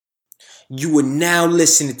You are now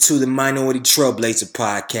listening to the Minority Trailblazer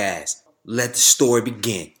podcast. Let the story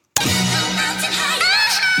begin.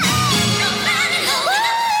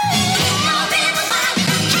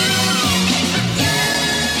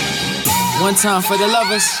 One time for the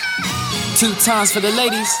lovers, two times for the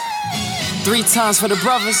ladies, three times for the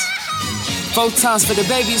brothers, four times for the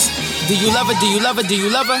babies. Do you love her? Do you love her? Do you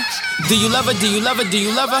love her? Do you love her? Do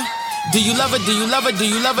you love her? Do you love her? Do you love her? Do you love her? Do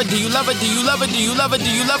you love her? Do you love her? Do you love her? Do you love her? Do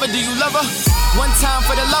you love her? Do you love her? One time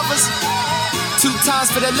for the lovers, two times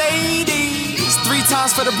for the ladies, three times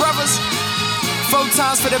for the brothers, four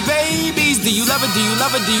times for the babies. Do you love her? Do you love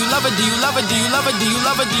her? Do you love her? Do you love her? Do you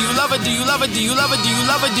love her? Do you love her? Do you love her? Do you love her? Do you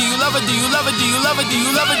love her? Do you love her? Do you love her? Do you love her? Do you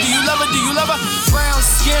love her? Do you love her? Do you love her? Do you love her? Brown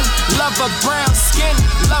skin, love her brown skin,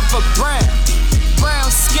 love her brown.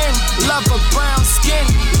 Brown skin, love her brown skin,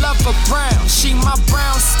 love her brown. She my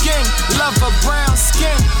brown skin, love her brown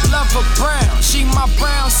skin, love her brown. She my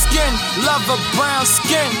brown skin, love her brown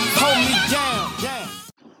skin. Hold me down.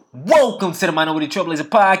 Welcome to the Minority Trailblazer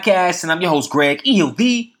podcast, and I'm your host, Greg,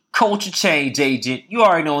 the culture change agent. You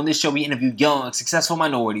already know on this show we interview young, successful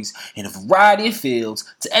minorities in a variety of fields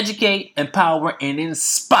to educate, empower, and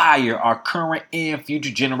inspire our current and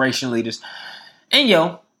future generation leaders.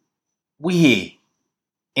 And we here.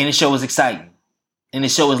 And the show is exciting. And the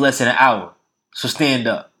show is less than an hour. So stand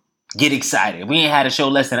up. Get excited. We ain't had a show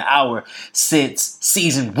less than an hour since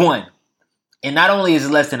season 1. And not only is it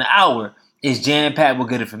less than an hour, it's jam-packed with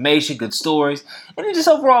good information, good stories, and it's just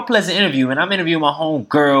overall pleasant interview. And I'm interviewing my home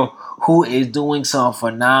girl who is doing some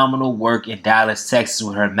phenomenal work in Dallas, Texas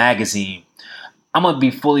with her magazine. I'm going to be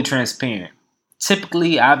fully transparent.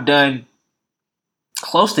 Typically, I've done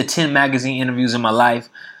close to 10 magazine interviews in my life.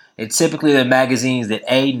 It's typically the magazines that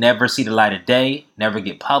never see the light of day, never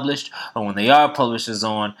get published, or when they are published is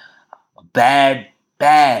on a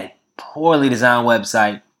bad, poorly designed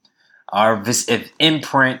website, or if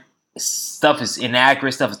imprint, stuff is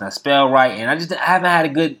inaccurate, stuff is not spelled right, and I haven't had a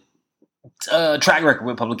good track record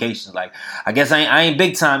with publications. Like, I guess I ain't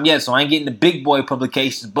big time yet, so I ain't getting the big boy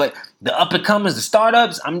publications, but the up-and-comers, the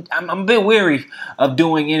startups, I'm a bit weary of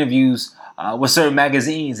doing interviews with certain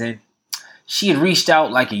magazines, and she had reached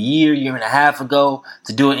out like a year and a half ago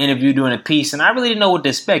to do an interview, doing a piece, and I really didn't know what to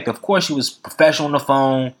expect. Of course, she was professional on the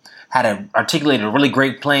phone, articulated a really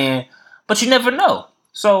great plan, but you never know.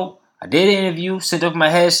 So I did an interview, sent over my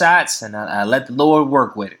headshots, and I let the Lord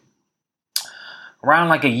work with it. Around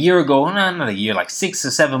like a year ago, not a year, like 6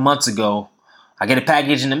 or 7 months ago, I get a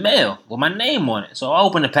package in the mail with my name on it. So I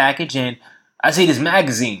open the package and I see this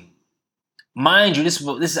magazine. Mind you,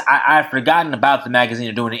 I've forgotten about the magazine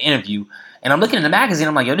or doing the interview. And I'm looking at the magazine,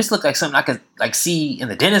 I'm like, this looks like something I could see in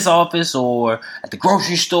the dentist's office or at the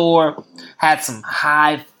grocery store. Had some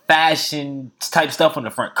high fashion type stuff on the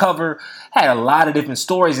front cover. Had a lot of different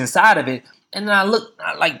stories inside of it. And then I look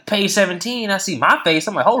like page 17, I see my face.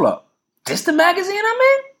 I'm like, hold up, this the magazine I'm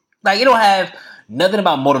in? Like, it don't have nothing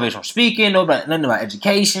about motivational speaking, nothing about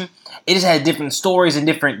education. It just has different stories and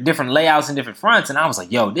different layouts and different fronts. And I was like,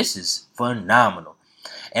 this is phenomenal.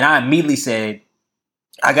 And I immediately said,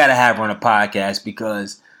 I got to have her on a podcast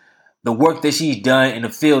because the work that she's done in the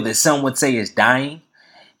field that some would say is dying,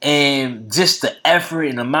 and just the effort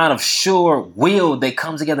and amount of sure will that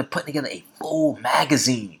comes together, putting together a full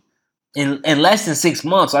magazine in less than 6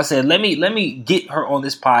 months. So I said, let me get her on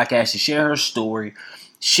this podcast to share her story,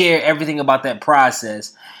 share everything about that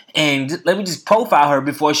process, and let me just profile her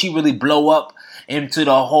before she really blow up into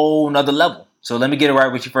the whole nother level. So let me get it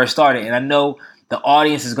right when she first started. And I know the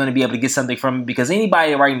audience is going to be able to get something from it, because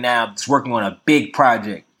anybody right now that's working on a big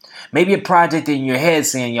project, maybe a project in your head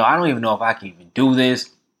saying, I don't even know if I can even do this,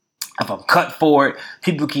 if I'm cut for it,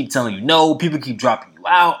 people keep telling you no, people keep dropping you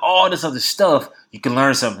out, all this other stuff, you can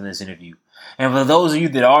learn something from this interview. And for those of you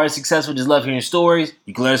that are successful, just love hearing stories,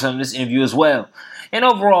 you can learn something from this interview as well. And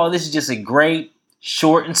overall, this is just a great,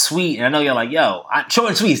 short and sweet. And I know you're like, short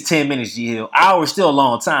and sweet is 10 minutes, G-Hill. Hour is still a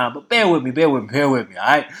long time, but bear with me, all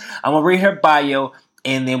right? I'm going to read her bio,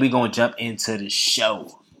 and then we're going to jump into the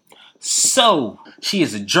show. So, she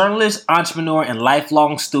is a journalist, entrepreneur, and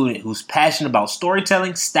lifelong student who's passionate about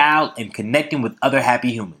storytelling, style, and connecting with other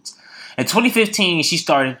happy humans. In 2015, she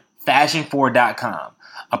started Fashion4.com,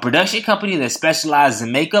 a production company that specializes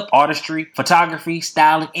in makeup, artistry, photography,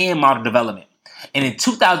 styling, and model development. And in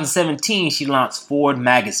 2017, she launched Ford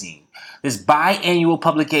Magazine. This biannual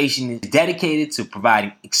publication is dedicated to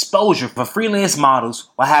providing exposure for freelance models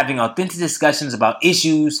while having authentic discussions about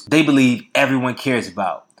issues they believe everyone cares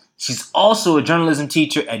about. She's also a journalism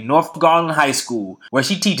teacher at North Garland High School, where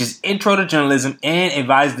she teaches intro to journalism and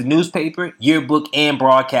advises the newspaper, yearbook, and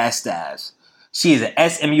broadcast staffs. She is an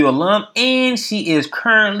SMU alum, and she is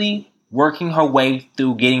currently working her way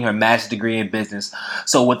through getting her master's degree in business.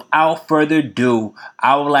 So without further ado,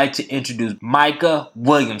 I would like to introduce Myca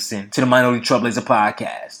Williamson to the Minority Trailblazer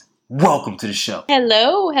podcast. Welcome to the show.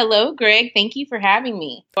 Hello, Greg. Thank you for having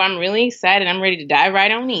me. I'm really excited. I'm ready to dive right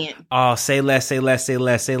on in. Oh, say less.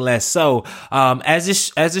 So, as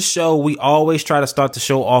a show, we always try to start the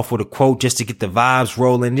show off with a quote just to get the vibes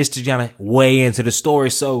rolling, just to kind of weigh into the story.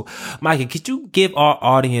 So, Myca, could you give our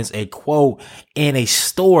audience a quote and a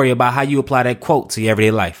story about how you apply that quote to your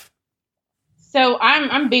everyday life? So,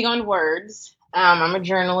 I'm big on words. I'm a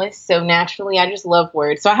journalist, so naturally, I just love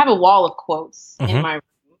words. So, I have a wall of quotes in my room.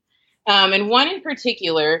 And one in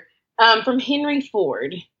particular from Henry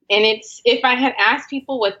Ford. And it's, if I had asked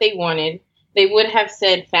people what they wanted, they would have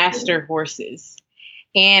said faster horses.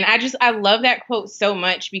 And I love that quote so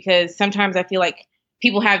much because sometimes I feel like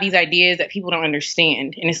people have these ideas that people don't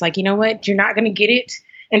understand. And it's like, you know what? You're not going to get it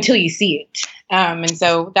until you see it. And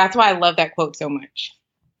so that's why I love that quote so much.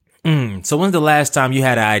 So when's the last time you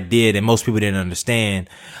had an idea that most people didn't understand,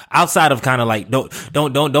 outside of kind of like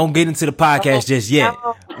don't get into the podcast just yet,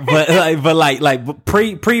 but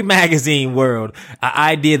pre magazine world, an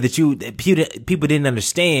idea that people didn't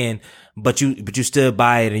understand, but you stood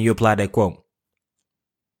by it and you applied that quote?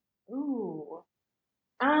 Ooh,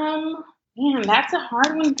 man, that's a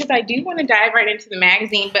hard one because I do want to dive right into the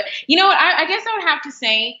magazine, but you know what? I guess I would have to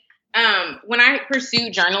say, when I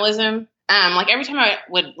pursued journalism. Like every time I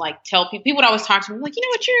would like tell people would always talk to me like, you know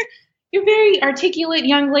what, you're a very articulate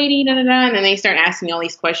young lady, and then they start asking me all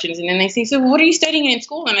these questions, and then they say, so what are you studying in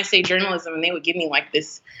school? And I say journalism, and they would give me like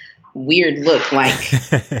this weird look, like,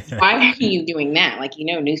 why are you doing that? Like,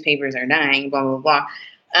 newspapers are dying, blah, blah,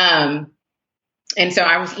 blah. And so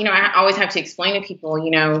I was, I always have to explain to people,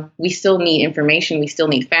 we still need information. We still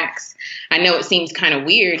need facts. I know it seems kind of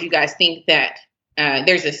weird. You guys think that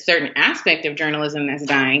there's a certain aspect of journalism that's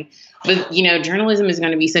dying. But, journalism is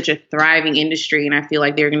going to be such a thriving industry. And I feel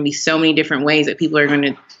like there are going to be so many different ways that people are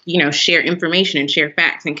going to, share information and share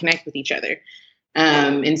facts and connect with each other.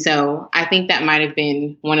 And so I think that might have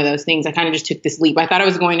been one of those things. I kind of just took this leap. I thought I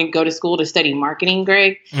was going to go to school to study marketing,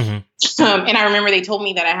 Greg. Mm-hmm. And I remember they told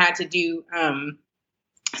me that I had to do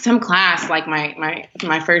some class like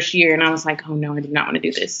my first year. And I was like, oh, no, I did not want to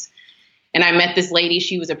do this. And I met this lady.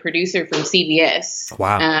 She was a producer from CBS.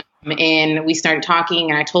 Wow. And we started talking.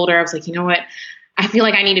 And I told her, I was like, you know what? I feel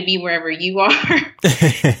like I need to be wherever you are.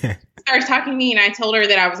 Started talking to me. And I told her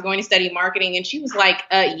that I was going to study marketing. And she was like,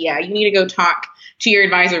 yeah, you need to go talk to your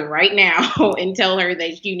advisor right now and tell her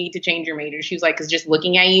that you need to change your major. She was like, because just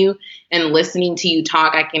looking at you and listening to you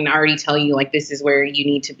talk, I can already tell you like this is where you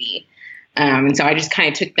need to be. And so I just kind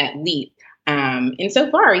of took that leap. And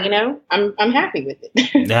so far, I'm happy with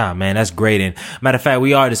it. Yeah, man, that's great. And matter of fact,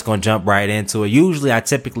 we are just going to jump right into it. Usually I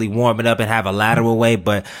typically warm it up and have a lateral way,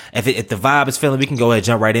 but if the vibe is feeling, we can go ahead and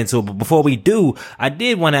jump right into it. But before we do, I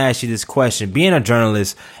did want to ask you this question. Being a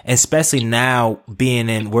journalist, especially now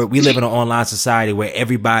being where we live in an online society where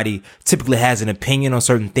everybody typically has an opinion on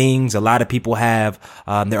certain things. A lot of people have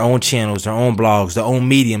their own channels, their own blogs, their own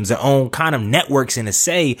mediums, their own kind of networks in a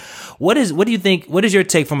say. What do you think, what is your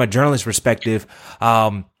take from a journalist perspective?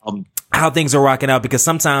 How things are rocking out, because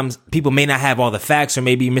sometimes people may not have all the facts or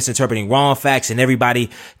maybe misinterpreting wrong facts, and everybody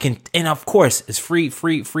can, and of course it's free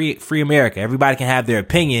America. Everybody can have their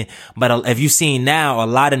opinion, but if you've seen now, a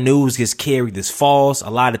lot of news gets carried as false. A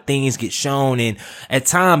lot of things get shown, and at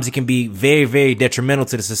times it can be very, very detrimental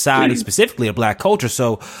to the society, specifically a Black culture.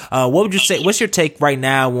 So, what would you say? What's your take right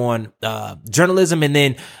now on journalism, and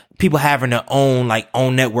then people having their own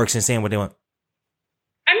networks and saying what they want?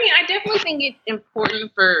 I mean, I definitely think it's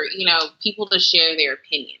important for, people to share their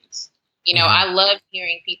opinions. I love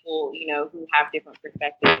hearing people, who have different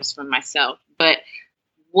perspectives from myself. But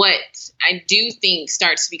what I do think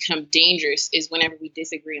starts to become dangerous is whenever we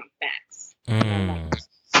disagree on facts.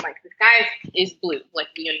 Like the sky is blue, like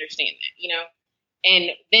we understand that,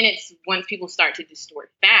 And then it's once people start to distort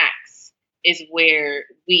facts is where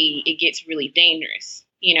it gets really dangerous,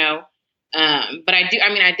 But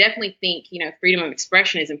I definitely think, freedom of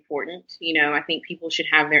expression is important. I think people should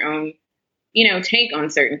have their own, take on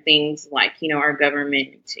certain things like, our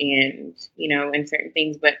government and, and certain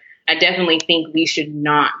things. But I definitely think we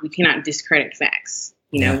cannot discredit facts.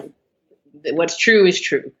 What's true is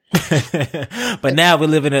true. But now we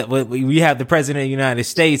live we have the president of the United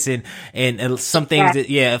States and some things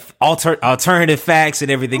that, alternative facts and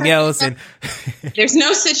everything else. And there's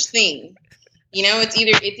no such thing. It's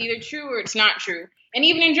either true or it's not true. And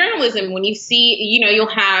even in journalism, when you see, you'll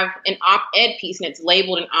have an op-ed piece and it's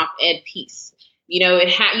labeled an op-ed piece. You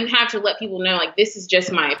have to let people know, like, this is just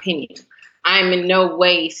my opinion. I'm in no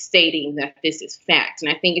way stating that this is fact. And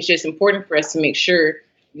I think it's just important for us to make sure,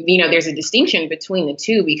 there's a distinction between the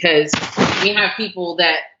two, because we have people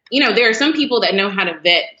that, there are some people that know how to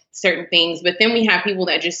vet certain things, but then we have people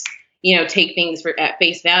that just, take things at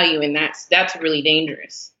face value. And that's really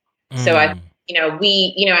dangerous. So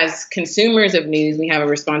we, as consumers of news, we have a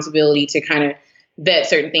responsibility to kind of vet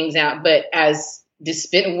certain things out. But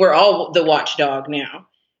we're all the watchdog now,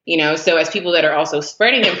 so as people that are also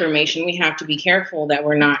spreading information, we have to be careful that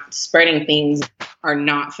we're not spreading things that are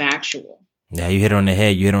not factual. Yeah, you hit it on the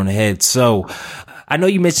head. So I know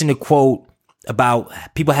you mentioned the quote about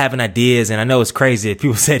people having ideas, and I know it's crazy.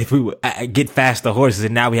 People said if we would get faster horses,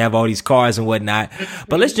 and now we have all these cars and whatnot.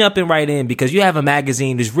 But let's jump in right in, because you have a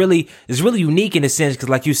magazine that's really unique in a sense. Because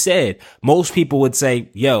like you said, most people would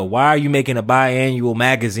say, "Yo, why are you making a biannual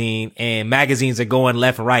magazine?" And magazines are going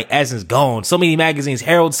left and right. Essence gone. So many magazines.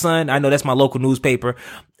 Herald Sun, I know that's my local newspaper.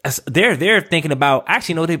 They're thinking about,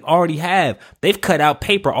 actually, no, they've cut out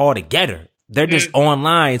paper altogether. They're just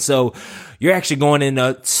online. So you're actually going in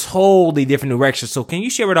a totally different direction. So can you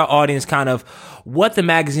share with our audience kind of what the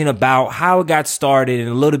magazine about, how it got started, and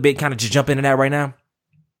a little bit kind of just jump into that right now?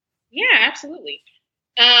 Yeah, absolutely.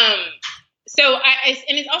 So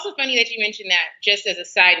and it's also funny that you mentioned that, just as a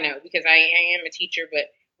side note, because I am a teacher, but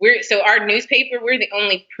our newspaper, we're the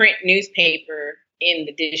only print newspaper in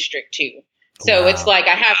the district too. So It's like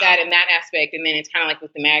I have that in that aspect, and then it's kind of like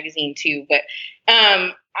with the magazine too. But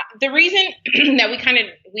the reason that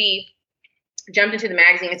we jumped into the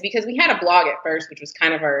magazine is because we had a blog at first, which was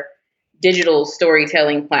kind of our digital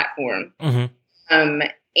storytelling platform. Mm-hmm.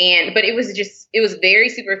 But it was very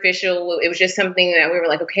superficial. It was just something that we were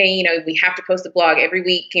like, okay, we have to post a blog every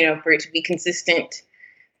week, for it to be consistent.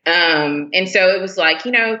 And so it was like,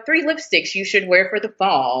 3 lipsticks you should wear for the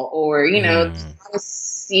fall, or,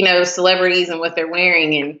 celebrities and what they're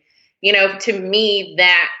wearing. And, to me,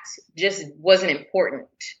 that just wasn't important.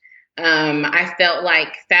 I felt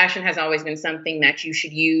like fashion has always been something that you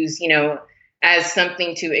should use, as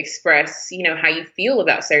something to express, how you feel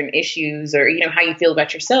about certain issues, or, how you feel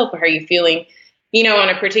about yourself, or how you're feeling, on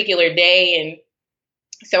a particular day. And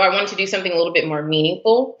so I wanted to do something a little bit more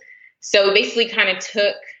meaningful. So basically kind of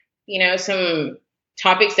took, some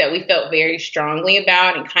topics that we felt very strongly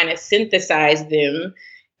about and kind of synthesized them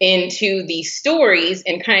into these stories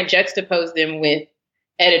and kind of juxtaposed them with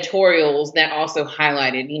editorials that also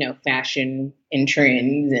highlighted, fashion and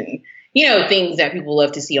trends and, things that people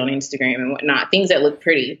love to see on Instagram and whatnot, things that look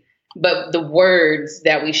pretty. But the words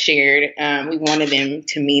that we shared, we wanted them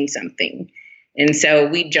to mean something. And so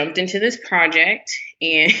we jumped into this project,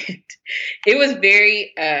 and it was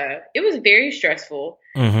very stressful.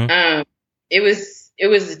 Mm-hmm. It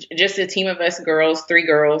was just a team of us girls, 3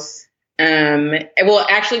 girls. Well,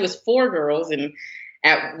 actually it was 4 girls, and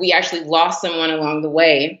we actually lost someone along the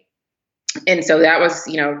way. And so that was,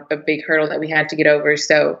 a big hurdle that we had to get over.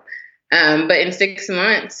 So, but in 6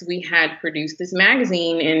 months we had produced this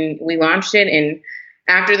magazine and we launched it. And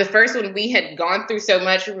after the first one, we had gone through so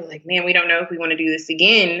much. We were like, man, we don't know if we want to do this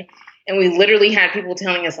again. And we literally had people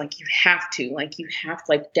telling us, like, you have to,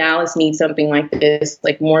 like, Dallas needs something like this.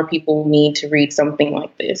 Like, more people need to read something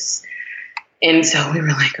like this. And so we were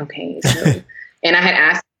like, okay. So, and I had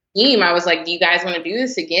asked the team, I was like, do you guys want to do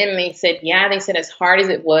this again? And they said, yeah. They said, as hard as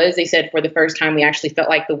it was, they said, for the first time, we actually felt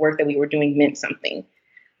like the work that we were doing meant something.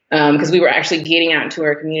 Because we were actually getting out into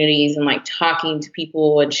our communities and, like, talking to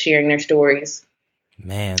people and sharing their stories.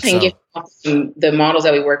 Man, and give the models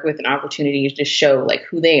that we work with an opportunity to just show, like,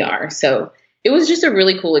 who they are. So it was just a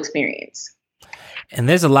really cool experience. And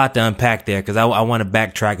there's a lot to unpack there, because I want to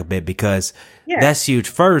backtrack a bit, because that's huge.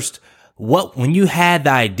 First, when you had the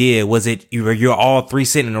idea, was it you're all 3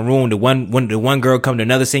 sitting in a room? When the one girl come to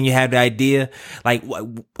another saying you had the idea? Like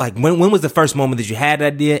when was the first moment that you had the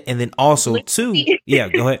idea? And then also too, yeah,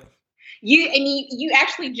 go ahead. You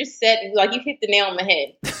actually just said, like, you hit the nail on the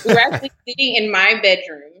head. We were actually sitting in my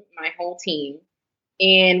bedroom, my whole team,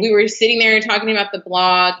 and we were sitting there and talking about the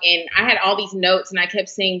blog, and I had all these notes, and I kept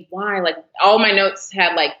saying, why? Like, all my notes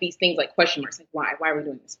had, like, these things like question marks, like, why? Why are we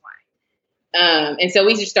doing this? Why? And so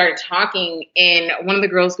we just started talking, and one of the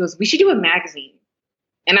girls goes, we should do a magazine.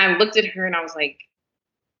 And I looked at her and I was like,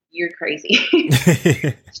 you're crazy. She's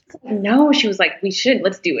like, no, she was like, we should,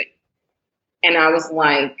 let's do it. And I was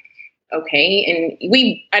like, okay. And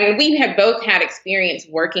we had both had experience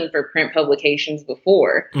working for print publications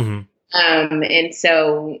before. Mm-hmm. And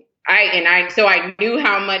so I knew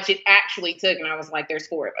how much it actually took. And I was like, there's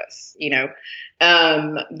 4 of us,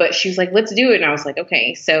 but she was like, let's do it. And I was like,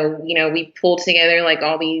 okay. So, we pulled together, like,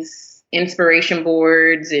 all these inspiration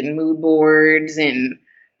boards and mood boards and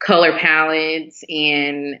color palettes,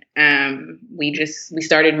 and we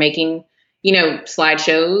started making,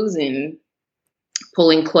 slideshows and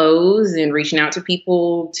pulling clothes and reaching out to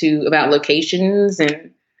people about locations,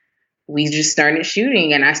 and we just started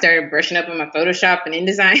shooting, and I started brushing up on my Photoshop and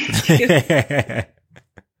InDesign.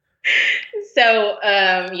 So,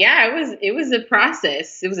 it was a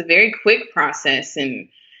process. It was a very quick process. And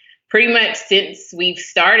pretty much since we've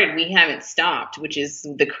started, we haven't stopped, which is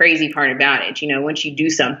the crazy part about it. Once you do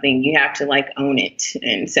something, you have to own it.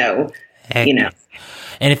 And so, And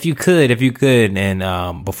if you could,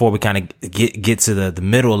 and before we kind of get to the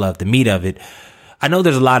middle of the meat of it, I know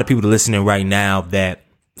there's a lot of people listening right now that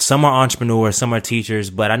some are entrepreneurs, some are teachers,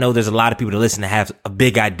 but I know there's a lot of people that listen that have a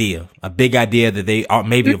big idea that they are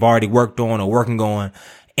maybe have already worked on or working on.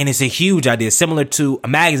 And it's a huge idea, similar to a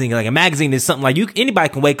magazine. Like a magazine is something anybody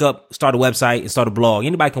can wake up, start a website and start a blog.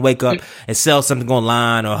 Anybody can wake up and sell something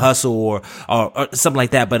online or hustle or something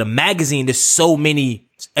like that. But a magazine, there's so many,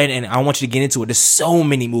 and I want you to get into it. There's so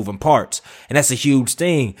many moving parts, and that's a huge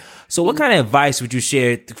thing. So what kind of advice would you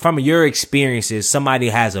share from your experiences? Somebody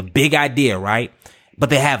has a big idea, right? But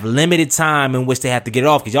they have limited time in which they have to get it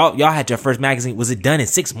off. Cause y'all had your first magazine. Was it done in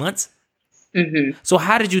 6 months? Mm-hmm. So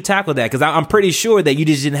how did you tackle that? Because I'm pretty sure that you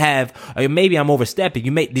just didn't have, or maybe I'm overstepping.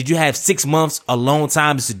 Did you have 6 months alone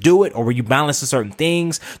time to do it, or were you balancing certain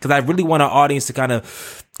things? Because I really want our audience to kind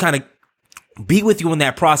of be with you in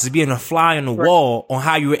that process, being a fly on the wall on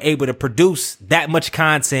how you were able to produce that much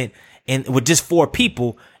content and with just 4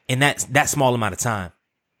 people in that small amount of time.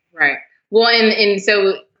 Right. Well,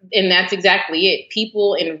 and that's exactly it.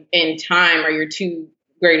 People and time are your 2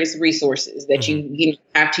 greatest resources that you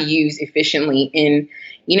have to use efficiently. And,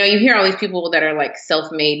 you hear all these people that are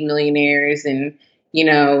self-made millionaires and,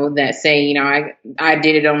 that say, I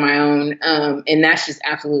did it on my own. And that's just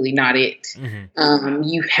absolutely not it. Mm-hmm.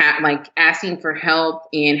 You have asking for help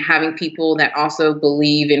and having people that also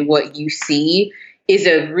believe in what you see is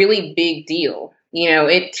a really big deal.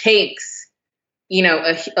 It takes,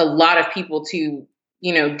 a lot of people to,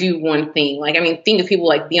 do one thing. Think of people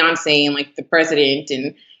like Beyonce and the president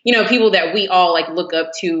and, people that we all look up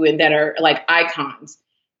to and that are icons.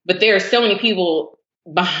 But there are so many people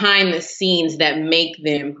behind the scenes that make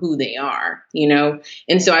them who they are, And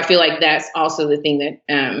so I feel like that's also the thing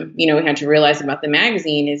that, we had to realize about the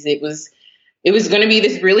magazine is it was going to be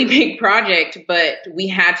this really big project, but we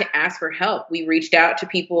had to ask for help. We reached out to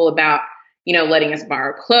people about, letting us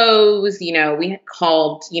borrow clothes. We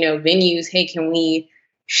called, venues. Hey, can we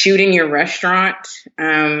shoot in your restaurant?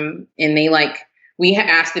 And they we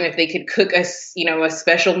asked them if they could cook us, a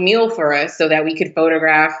special meal for us so that we could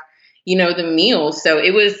photograph, the meal. So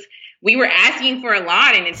we were asking for a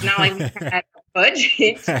lot, and it's not like we had a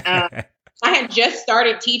budget. I had just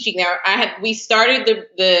started teaching there. We started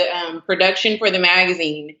the production for the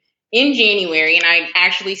magazine in January, and I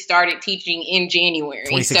actually started teaching in January.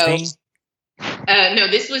 2016? So no,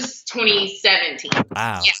 this was 2017.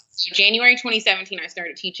 Wow. Yeah. So January 2017, I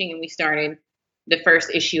started teaching, and we started the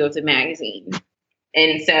first issue of the magazine.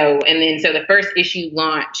 And so the first issue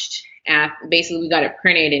launched basically we got it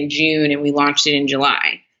printed in June and we launched it in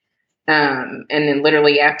July. And then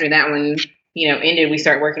literally after that one, ended, we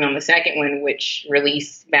started working on the second one, which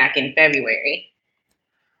released back in February.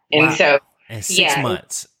 And wow. So, and 6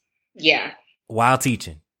 months. Yeah. While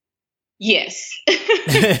teaching. Yes.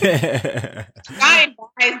 I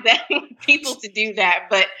advise that people to do that,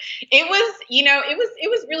 but it was, it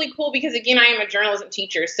was really cool because again, I am a journalism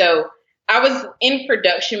teacher. So I was in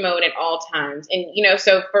production mode at all times. And,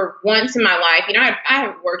 so for once in my life, I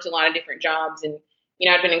have worked a lot of different jobs and,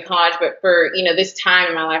 I've been in college, but for, this time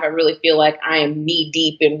in my life, I really feel like I am knee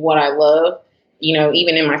deep in what I love,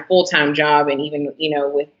 even in my full-time job and even,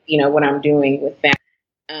 with, what I'm doing with that.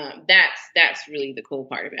 That's really the cool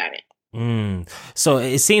part about it. So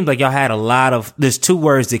it seems like y'all had a lot of, there's 2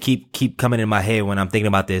 words that keep coming in my head when I'm thinking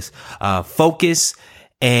about this, focus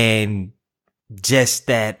and just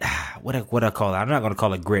that, what I call it? I'm not going to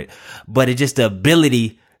call it grit, but it's just the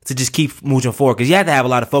ability to just keep moving forward. Cause you have to have a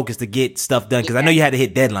lot of focus to get stuff done. Cause I know you had to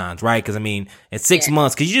hit deadlines, right? Cause in 6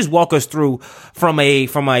 months, could you just walk us through from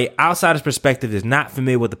a outsider's perspective that's not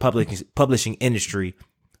familiar with the publishing industry?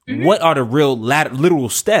 Mm-hmm. What are the real literal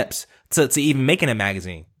steps to even making a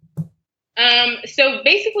magazine? So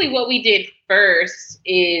basically what we did first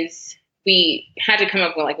is we had to come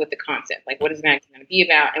up with the concept, what is the magazine going to be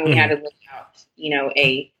about? And we had to look out,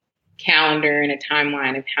 a calendar and a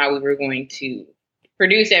timeline of how we were going to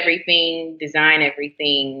produce everything, design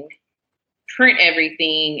everything, print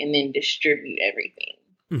everything, and then distribute everything.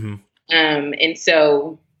 Mm-hmm. And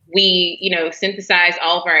so we, synthesized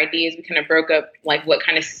all of our ideas. We kind of broke up like what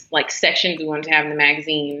kind of like sections we wanted to have in the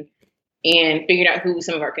magazine, and figured out who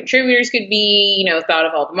some of our contributors could be, thought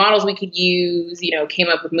of all the models we could use, came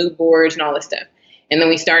up with mood boards and all this stuff. And then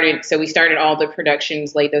we started all the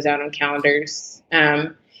productions, laid those out on calendars.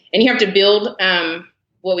 And you have to build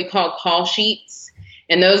what we call call sheets.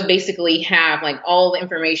 And those basically have like all the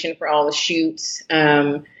information for all the shoots,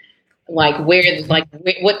 like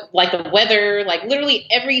the weather, like literally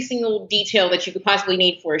every single detail that you could possibly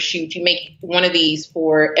need for a shoot. You make one of these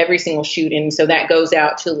for every single shoot. And so that goes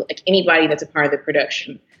out to like anybody that's a part of the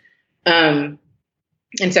production. And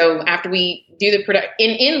so after we do the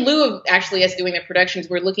in lieu of actually us doing the productions,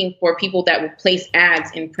 we're looking for people that will place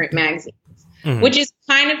ads in print magazines, which is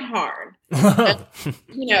kind of hard,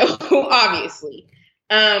 obviously.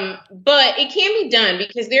 But it can be done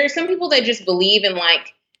because there are some people that just believe in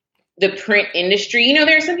like the print industry.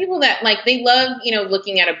 There are some people that like, they love,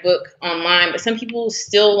 looking at a book online, but some people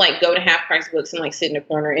still like go to half price books and like sit in a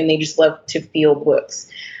corner and they just love to feel books.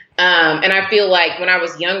 And I feel like when I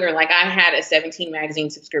was younger, like I had a 17 magazine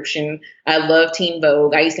subscription. I love Teen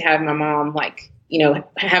Vogue. I used to have my mom like,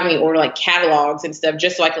 have me order like catalogs and stuff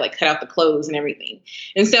just so I could like cut out the clothes and everything.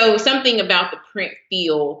 And so something about the print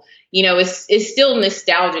feel, is still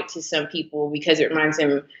nostalgic to some people because it reminds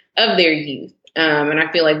them of their youth. And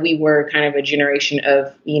I feel like we were kind of a generation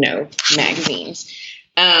of, magazines.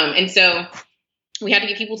 And so we had to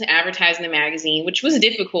get people to advertise in the magazine, which was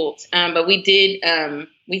difficult. But we did,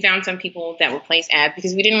 we found some people that would place ads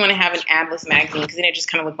because we didn't want to have an adless magazine because then it just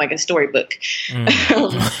kind of looked like a storybook.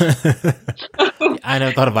 I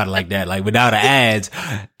never thought about it like that. Like without ads,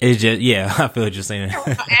 it's just, I feel what you're saying.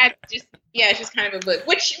 Ads it's just kind of a book,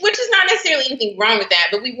 which is not necessarily anything wrong with that,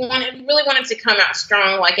 but we really wanted to come out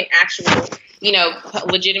strong, like an actual,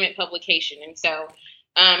 legitimate publication. And so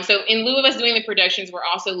in lieu of us doing the productions, we're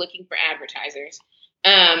also looking for advertisers.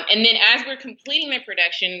 And then as we're completing the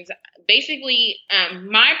productions, basically,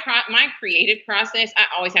 my creative process, I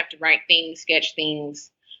always have to write things, sketch things,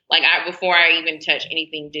 before I even touch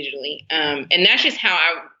anything digitally. And that's just how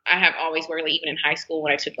I have always worked. Like even in high school,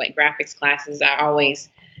 when I took like graphics classes, I always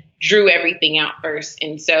drew everything out first.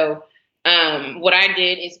 And so what I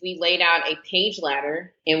did is we laid out a page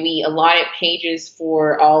ladder and we allotted pages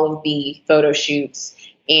for all of the photo shoots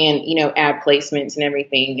and, ad placements and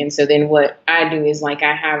everything. And so then what I do is like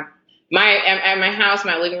I have at my house,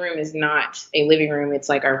 my living room is not a living room. It's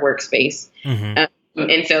like our workspace. And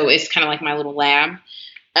so it's kind of like my little lab.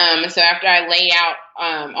 So after I lay out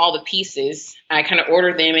all the pieces, I kind of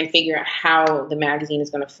order them and figure out how the magazine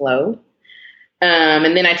is going to flow.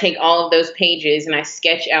 And then I take all of those pages and I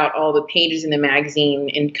sketch out all the pages in the magazine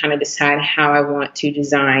and kind of decide how I want to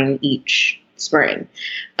design each spread.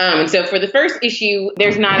 And so for the first issue,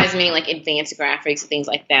 there's not as many like advanced graphics and things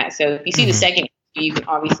like that. So if you see the second issue, you can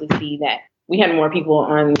obviously see that we had more people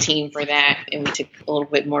on the team for that. And we took a little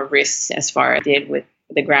bit more risks as far as I did with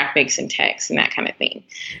the graphics and text and that kind of thing.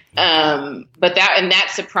 But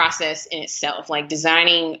that's a process in itself, like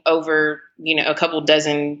designing over, a couple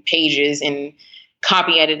dozen pages and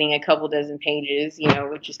copy editing a couple dozen pages,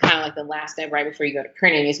 which is kind of like the last step right before you go to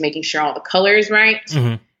printing, is making sure all the color is right.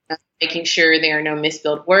 Making sure there are no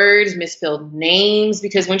misspelled words, misspelled names,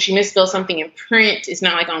 because once you misspell something in print, it's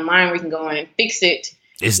not like online where you can go on and fix it.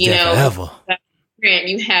 It's forever. Print,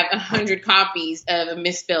 you have 100 copies of a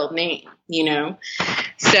misspelled name,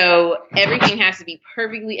 So everything has to be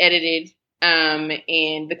perfectly edited.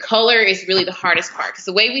 And the color is really the hardest part, because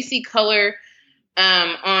the way we see color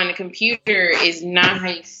on a computer is not how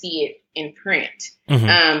you see it in print.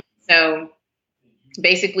 So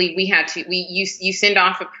basically you send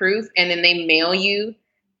off a proof and then they mail you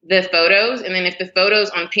the photos. And then if the photos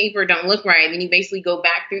on paper don't look right, then you basically go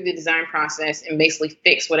back through the design process and basically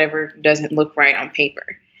fix whatever doesn't look right on paper.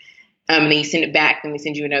 And then you send it back, then we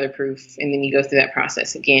send you another proof, and then you go through that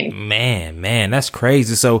process again. Man, that's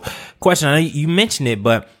crazy. So question, I know you mentioned it,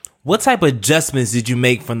 but what type of adjustments did you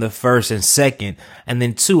make from the first and second? And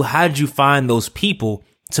then two, how did you find those people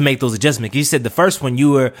to make those adjustments? You said the first one,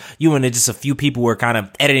 you and just a few people were kind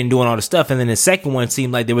of editing, doing all the stuff. And then the second one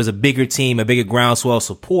seemed like there was a bigger team, a bigger groundswell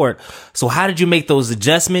support. So how did you make those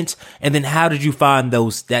adjustments? And then how did you find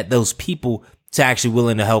those people to actually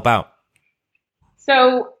willing to help out?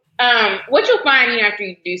 So, what you'll find, after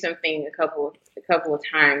you do something a couple of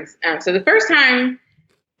times. So the first time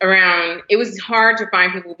around, it was hard to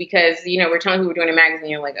find people because, we're telling people we're doing a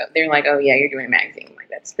magazine. They're like, oh yeah, you're doing a magazine. I'm like,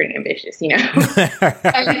 that's pretty ambitious, But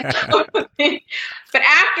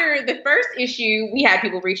after the first issue, we had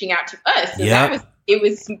people reaching out to us. So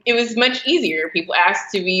it was much easier. People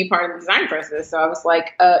asked to be part of the design process. So I was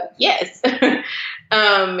like, yes.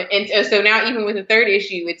 And so now even with the third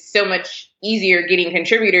issue, it's so much easier getting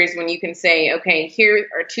contributors when you can say, okay, here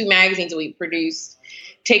are 2 magazines that we produced.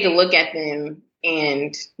 Take a look at them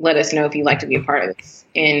and let us know if you'd like to be a part of this.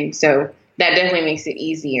 And so that definitely makes it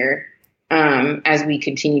easier as we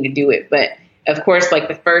continue to do it. But of course, like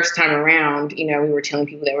the first time around, we were telling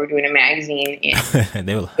people that we're doing a magazine, and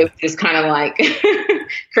it was just kind of like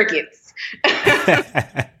crickets.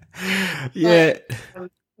 Yeah.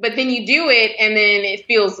 But then you do it, and then it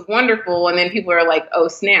feels wonderful, and then people are like, "Oh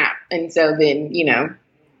snap!" And so then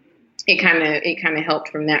it kind of helped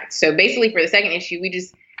from that. So basically, for the second issue,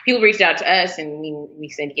 people reached out to us, and we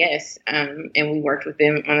said yes, and we worked with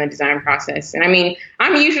them on the design process. And I mean,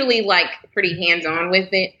 I'm usually like pretty hands on with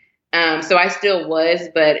it. So I still was,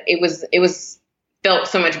 but it was felt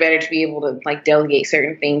so much better to be able to like delegate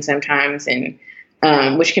certain things sometimes, and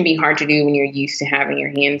which can be hard to do when you're used to having your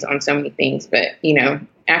hands on so many things. But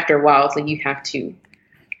after a while, it's like you have to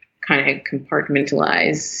kind of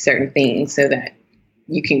compartmentalize certain things so that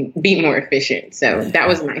you can be more efficient. So that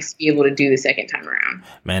was nice to be able to do the second time around.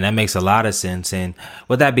 Man, that makes a lot of sense. And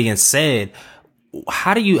with that being said,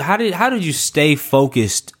 how did you stay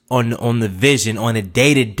focused on the vision, on the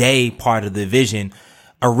day-to-day part of the vision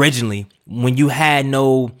originally when you had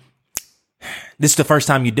this is the first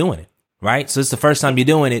time you're doing it, right? So it's the first time you're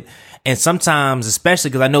doing it. And sometimes, especially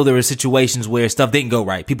because I know there were situations where stuff didn't go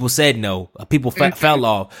right. People said no, people fell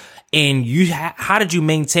off. And how did you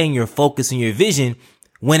maintain your focus and your vision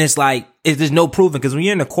when it's like, there's no proving? Because when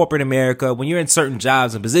you're in a corporate America, when you're in certain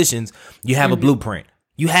jobs and positions, you have a blueprint.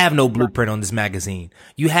 You have no blueprint on this magazine.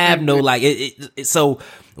 You have no so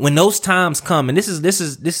when those times come, and this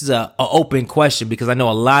is a open question because I know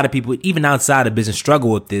a lot of people, even outside of business,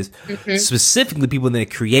 struggle with this. Specifically, people in the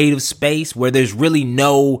creative space where there's really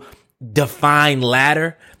no defined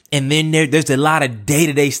ladder, and then there's a lot of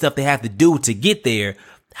day-to-day stuff they have to do to get there.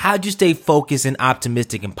 How'd you stay focused and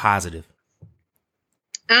optimistic and positive?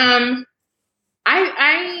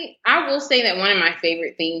 I will say that one of my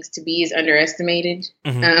favorite things to be is underestimated.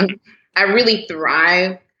 I really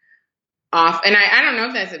thrive off, and I don't know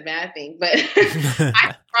if that's a bad thing, but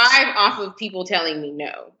I thrive off of people telling me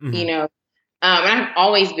no, and I've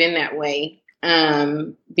always been that way,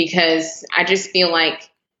 because I just feel like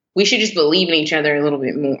we should just believe in each other a little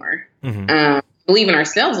bit more, believe in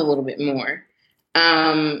ourselves a little bit more.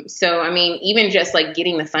 So, I mean, even just like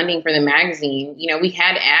getting the funding for the magazine, we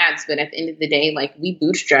had ads, but at the end of the day, like we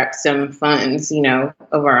bootstrapped some funds,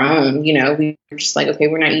 of our own, we were just like, okay,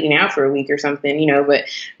 we're not eating out for a week or something, but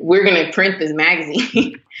we're going to print this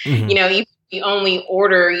magazine, if we only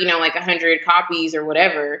order, like 100 copies or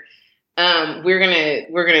whatever, we're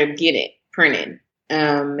going to get it printed.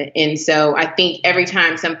 And so I think every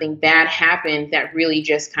time something bad happened, that really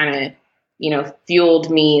just kind of, fueled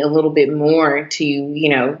me a little bit more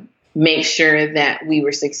to, make sure that we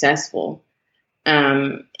were successful.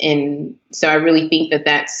 And so I really think that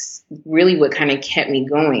that's really what kind of kept me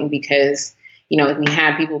going because, we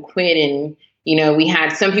had people quit and, we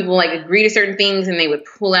had some people like agree to certain things and they would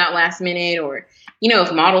pull out last minute or,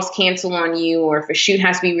 if models cancel on you or if a shoot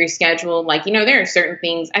has to be rescheduled, like, there are certain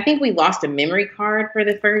things. I think we lost a memory card for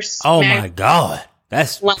the first. Oh my God.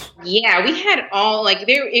 That's like, yeah, we had all like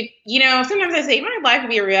there. Sometimes I say my life would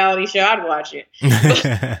be a reality show. I'd watch it,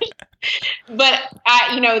 but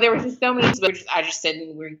there was just so many. I just said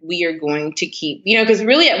we are going to keep, because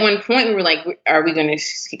really at one point we were like,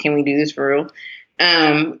 can we do this for real?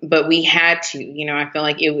 But we had to, I felt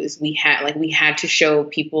like we had to show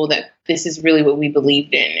people that this is really what we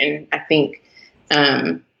believed in, and I think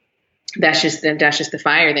that's just the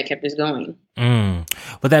fire that kept us going.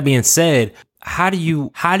 With that being said, how do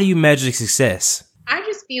you measure success? I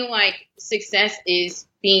just feel like success is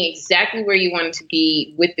being exactly where you want to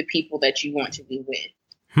be with the people that you want to be with.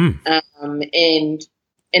 And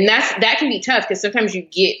that can be tough because sometimes you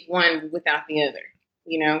get one without the other,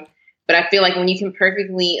 but I feel like when you can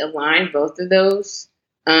perfectly align both of those,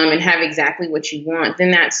 and have exactly what you want,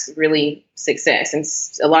 then that's really success. And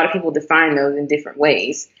a lot of people define those in different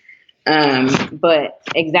ways. But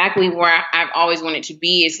exactly where I've always wanted to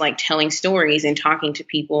be is like telling stories and talking to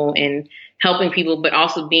people and helping people, but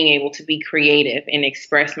also being able to be creative and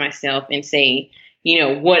express myself and say,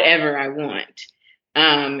 whatever I want.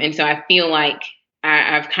 And so I feel like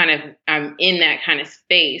I'm in that kind of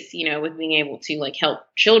space, with being able to like help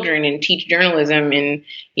children and teach journalism and,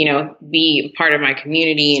 be part of my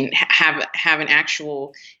community and have an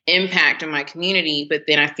actual impact on my community. But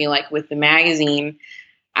then I feel like with the magazine,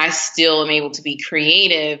 I still am able to be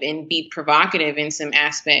creative and be provocative in some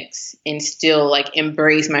aspects and still like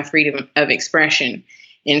embrace my freedom of expression.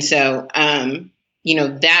 And so,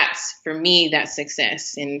 that's, for me, that's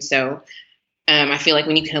success. And so I feel like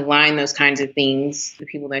when you can align those kinds of things, the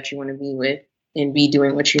people that you want to be with and be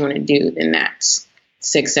doing what you want to do, then that's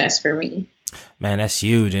success for me. Man, that's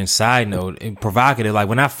huge. And side note, and provocative. Like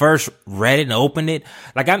when I first read it and opened it,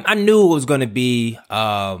 like I knew it was going to be,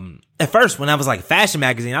 at first when I was like fashion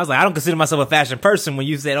magazine, I was like, I don't consider myself a fashion person. When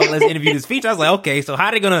you said, oh, let's interview this feature, I was like, okay, so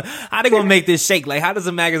how they gonna make this shake? Like, how does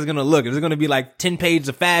the magazine gonna look? Is it gonna be like 10 pages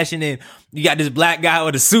of fashion and you got this black guy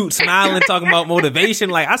with a suit smiling, talking about motivation?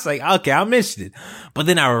 Like, I was like, okay, I'm interested. But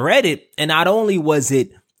then I read it, and not only was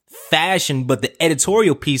it fashion, but the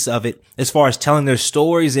editorial piece of it, as far as telling their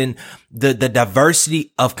stories and the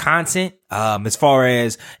diversity of content, as far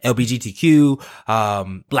as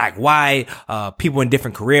LGBTQ, black, white, people in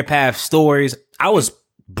different career paths, stories, I was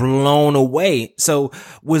blown away. So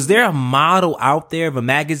was there a model out there of a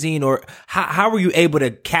magazine, or how were you able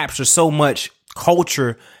to capture so much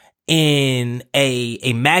culture in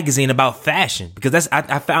a magazine about fashion? Because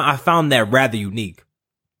I found that rather unique.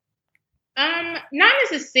 Not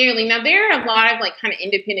necessarily. Now, there are a lot of like kind of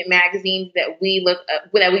independent magazines that we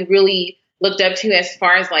really looked up to as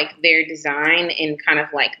far as like their design and kind of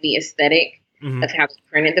like the aesthetic of how they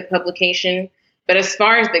printed the publication. But as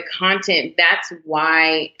far as the content, that's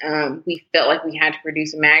why we felt like we had to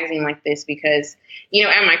produce a magazine like this, because,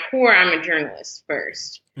 at my core, I'm a journalist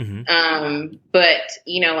first. But,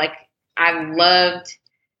 like I loved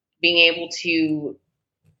being able to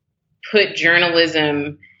put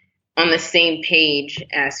journalism on the same page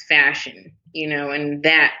as fashion, and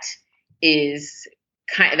that's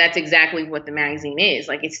exactly what the magazine is.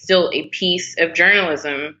 Like, it's still a piece of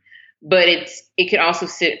journalism, but it could also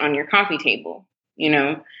sit on your coffee table,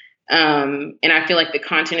 and I feel like the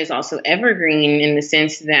content is also evergreen in the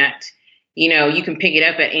sense that, you can pick it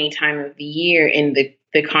up at any time of the year and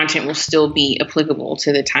the content will still be applicable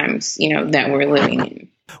to the times, that we're living in.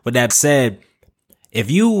 With that said, if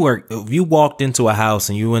you walked into a house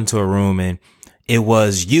and you went to a room and it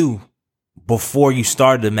was you before you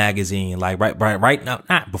started the magazine, like right now,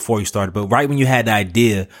 not before you started, but right when you had the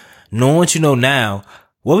idea, knowing what you know now,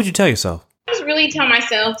 what would you tell yourself? I just really tell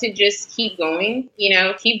myself to just keep going,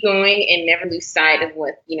 keep going and never lose sight of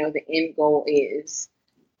what, the end goal is.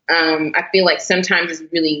 I feel like sometimes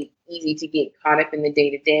it's really easy to get caught up in the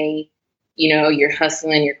day to day. You're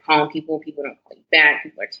hustling, you're calling people don't call you back,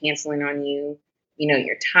 people are canceling on you.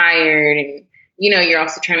 You're tired and, you're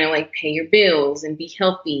also trying to like pay your bills and be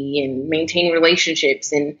healthy and maintain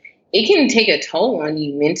relationships. And it can take a toll on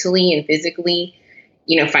you mentally and physically,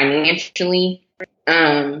 financially. But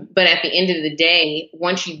at the end of the day,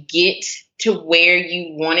 once you get to where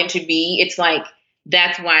you want it to be, it's like,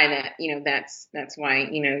 that's why that's why,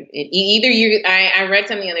 I read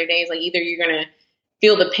something the other day, it's like either you're going to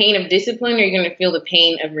feel the pain of discipline or you're going to feel the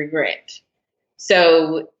pain of regret.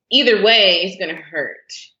 So either way, it's going to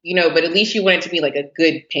hurt, but at least you want it to be like a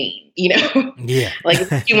good pain, Yeah.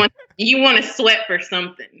 Like you want to sweat for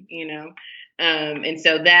something, and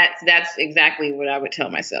so that's exactly what I would tell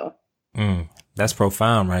myself. That's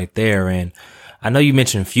profound right there. And I know you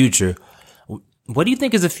mentioned future. What do you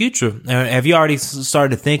think is the future? Have you already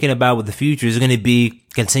started thinking about what the future is going to be?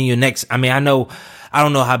 Continue next. I mean, I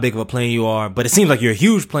don't know how big of a planner you are, but it seems like you're a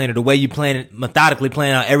huge planner, the way you plan it, methodically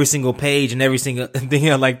plan out every single page and every single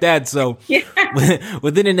thing like that. So yeah.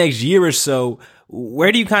 Within the next year or so,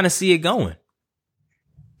 where do you kind of see it going?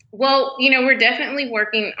 Well, we're definitely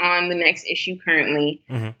working on the next issue currently.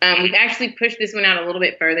 We've actually pushed this one out a little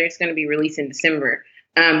bit further. It's going to be released in December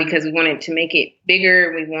because we wanted to make it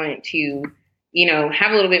bigger. We wanted to,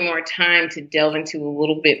 have a little bit more time to delve into a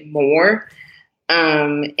little bit more.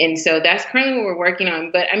 And so that's currently what we're working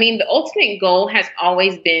on. But I mean, the ultimate goal has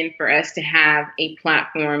always been for us to have a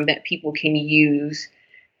platform that people can use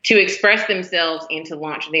to express themselves and to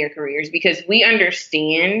launch their careers, because we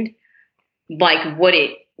understand like what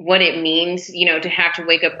it means, to have to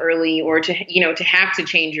wake up early or to have to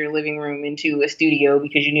change your living room into a studio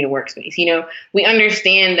because you need a workspace. We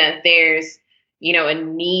understand that there's, a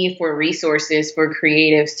need for resources for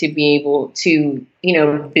creatives to be able to,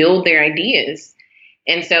 build their ideas.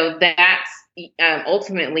 And so that's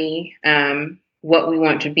ultimately what we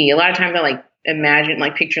want to be. A lot of times I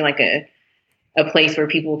picture like a place where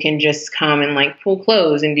people can just come and like pull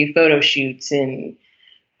clothes and do photo shoots. And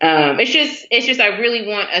it's just I really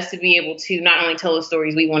want us to be able to not only tell the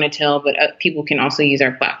stories we want to tell, but people can also use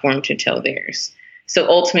our platform to tell theirs. So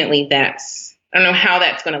ultimately, that's I don't know how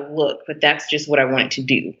that's going to look, but that's just what I wanted to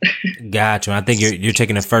do. Gotcha. I think you're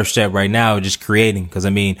taking the first step right now, just creating. Because I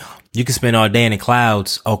mean, you can spend all day in the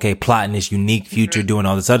clouds, okay, plotting this unique future, doing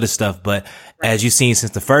all this other stuff. But as you've seen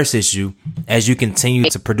since the first issue, as you continue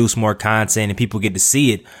to produce more content and people get to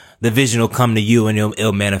see it, the vision will come to you and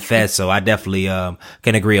it'll manifest. So I definitely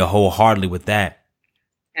can agree wholeheartedly with that.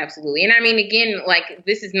 Absolutely. And I mean, again, like,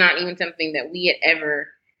 this is not even something that we had ever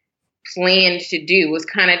planned to do. It was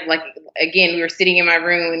kind of like, again, we were sitting in my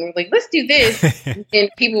room and we were like, let's do this. And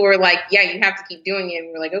people were like, yeah, you have to keep doing it.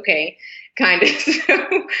 And we're like, okay, kind of.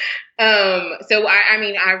 So I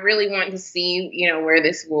mean, I really want to see, you know, where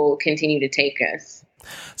this will continue to take us.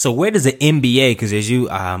 So where does the MBA, because as you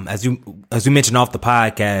mentioned off the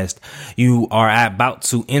podcast, you are about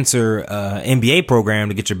to enter MBA program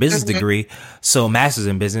to get your business degree, so master's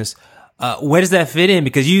in business. Where does that fit in?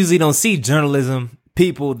 Because you usually don't see journalism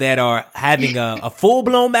people that are having a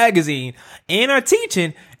full-blown magazine and are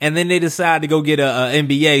teaching, and then they decide to go get a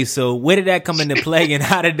MBA. So where did that come into play, and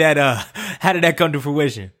how did that come to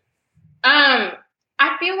fruition?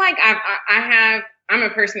 I feel like I'm a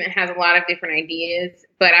person that has a lot of different ideas,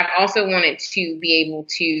 but I've also wanted to be able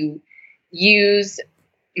to use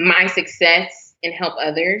my success and help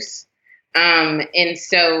others. And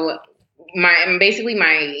so my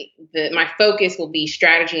focus will be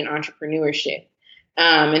strategy and entrepreneurship.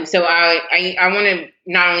 And so I want to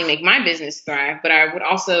not only make my business thrive, but I would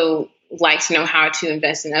also like to know how to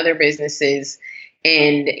invest in other businesses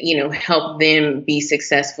and, you know, help them be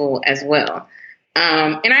successful as well.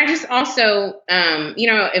 And I just also, you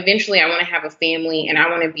know, eventually I want to have a family and I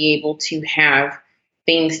want to be able to have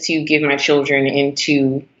things to give my children and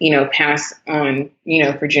to, you know, pass on, you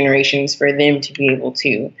know, for generations for them to be able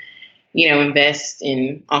to, you know, invest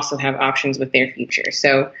and also have options with their future.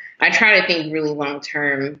 So I try to think really long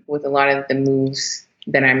term with a lot of the moves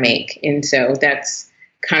that I make. And so that's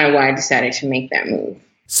kind of why I decided to make that move.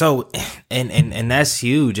 So, and that's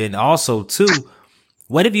huge. And also too,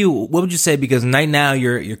 what would you say, because right now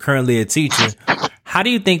you're currently a teacher, how do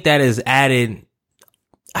you think that has added,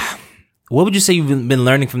 what would you say you've been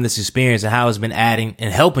learning from this experience and how it's been adding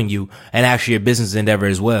and helping you and actually your business endeavor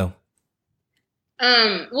as well?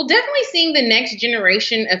 Well, definitely seeing the next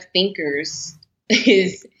generation of thinkers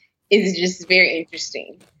is just very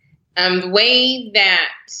interesting. The way that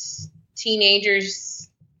teenagers,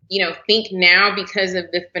 you know, think now because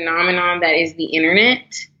of the phenomenon that is the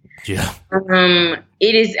internet. Yeah.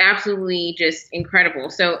 It is absolutely just incredible.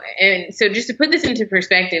 So just to put this into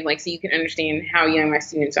perspective, like, so you can understand how young my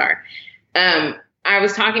students are. I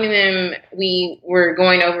was talking to them. We were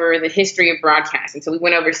going over the history of broadcasting. So we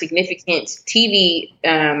went over significant TV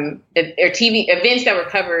events that were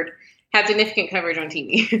covered, had significant coverage on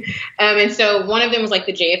TV. And so one of them was like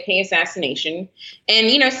the JFK assassination.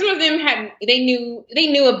 And, you know, some of them they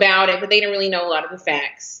knew about it, but they didn't really know a lot of the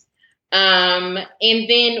facts. And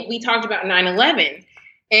then we talked about 9/11.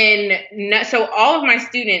 And so all of my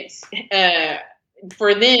students,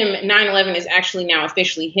 for them, 9/11 is actually now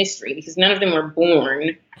officially history because none of them were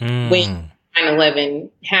born when 9/11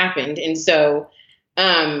 happened. And so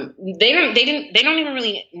they don't even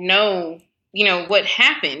really know, you know, what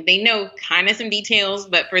happened. They know kind of some details,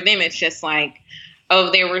 but for them, it's just like,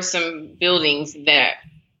 oh, there were some buildings that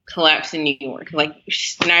collapsed in New York. Like,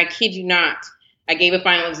 and I kid you not, I gave a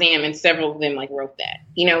final exam and several of them like wrote that,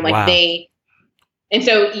 you know, like wow. And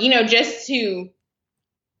so, you know, just to,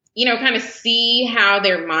 you know, kind of see how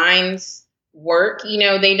their minds work, you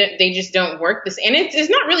know, they just don't work this. And it's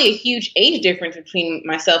not really a huge age difference between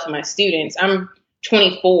myself and my students. I'm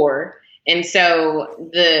 24. And so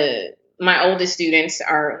my oldest students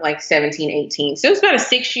are like 17, 18. So it's about a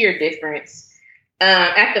 6-year difference,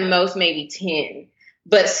 at the most, maybe 10.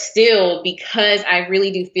 But still, because I really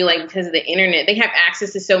do feel like because of the internet, they have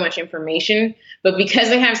access to so much information. But because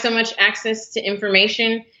they have so much access to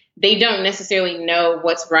information, they don't necessarily know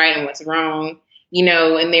what's right and what's wrong, you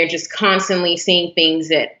know, and they're just constantly seeing things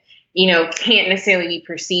that, you know, can't necessarily be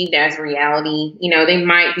perceived as reality. You know, they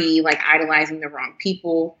might be like idolizing the wrong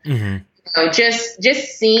people. Mm-hmm. So just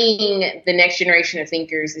seeing the next generation of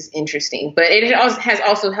thinkers is interesting. But it has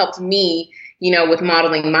also helped me, you know, with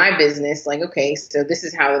modeling my business, like, okay, so this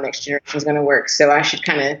is how the next generation is going to work. So I should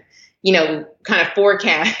kind of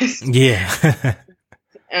forecast. Yeah.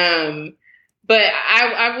 But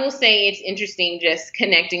I will say it's interesting just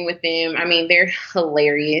connecting with them. I mean, they're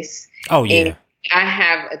hilarious. Oh, yeah. And I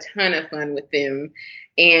have a ton of fun with them.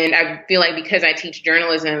 And I feel like because I teach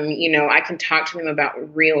journalism, you know, I can talk to them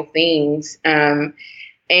about real things. And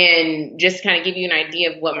just kind of give you an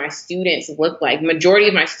idea of what my students look like. Majority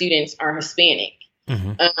of my students are Hispanic.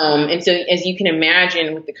 And so, as you can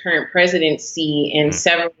imagine, with the current presidency and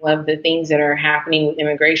several of the things that are happening with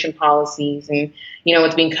immigration policies and,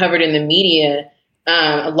 what's being covered in the media,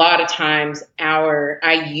 a lot of times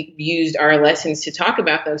I used our lessons to talk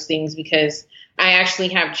about those things because I actually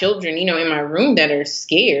have children, in my room that are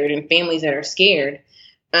scared and families that are scared.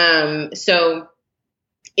 So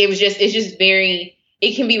it's just very,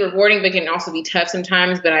 it can be rewarding, but can also be tough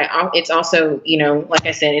sometimes. But it's also, like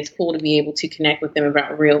I said, it's cool to be able to connect with them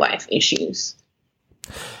about real life issues.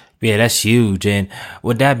 Yeah, that's huge. And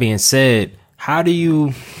with that being said, do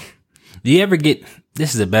you ever get,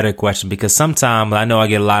 this is a better question because sometimes I know I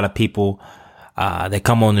get a lot of people, they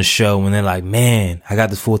come on the show and they're like, man, I got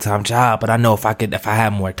this full-time job, but I know if I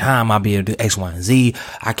had more time, I'll be able to do X, Y, and Z.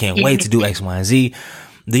 I can't wait to do X, Y, and Z.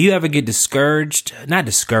 Do you ever get discouraged? Not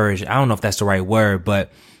discouraged. I don't know if that's the right word,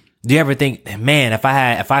 but do you ever think, man, if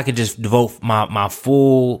I could just devote my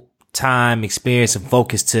full time experience and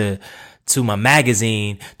focus to my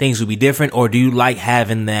magazine, things would be different? Or do you like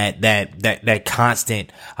having that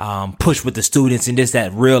constant, push with the students and just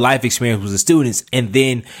that real life experience with the students and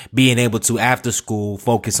then being able to after school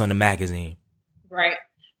focus on the magazine? Right.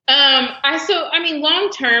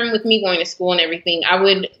 Long term with me going to school and everything, I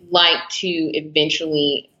would like to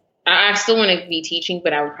eventually, I still want to be teaching,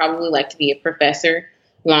 but I would probably like to be a professor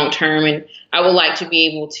long term. And I would like to be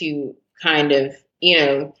able to kind of,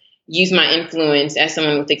 use my influence as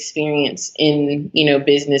someone with experience in,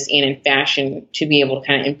 business and in fashion to be able to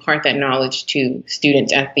kind of impart that knowledge to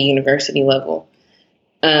students at the university level,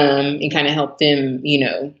 and kind of help them,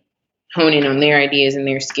 hone in on their ideas and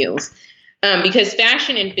their skills. Because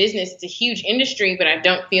fashion and business is a huge industry, but I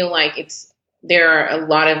don't feel like there are a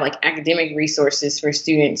lot of like academic resources for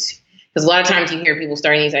students. Because a lot of times you hear people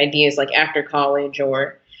starting these ideas like after college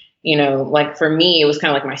or, like for me, it was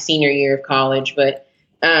kind of like my senior year of college. But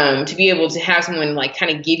to be able to have someone like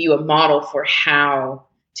kind of give you a model for how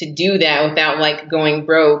to do that without like going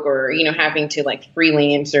broke or, having to like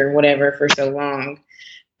freelance or whatever for so long.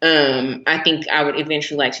 I think I would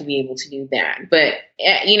eventually like to be able to do that. But,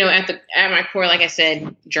 at my core, like I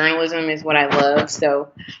said, journalism is what I love.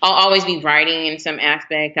 So I'll always be writing in some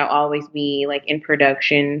aspect. I'll always be like in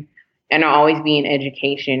production and I'll always be in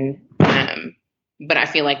education. But I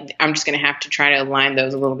feel like I'm just going to have to try to align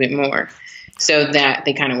those a little bit more so that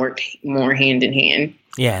they kind of work more hand in hand.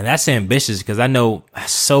 Yeah, that's ambitious because I know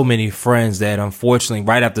so many friends that unfortunately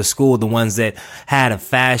right after school, the ones that had a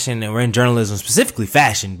fashion and were in journalism, specifically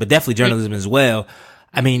fashion, but definitely journalism as well.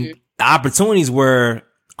 I mean, the opportunities were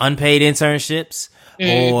unpaid internships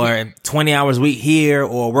or 20 hours a week here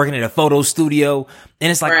or working at a photo studio.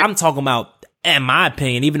 And it's like, I'm talking about, in my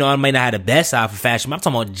opinion, even though I may not have the best eye for fashion, I'm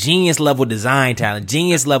talking about genius level design talent,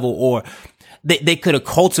 genius level, or they could have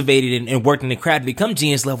cultivated and worked in the craft to become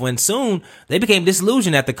genius level. And soon they became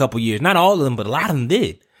disillusioned after a couple of years. Not all of them, but a lot of them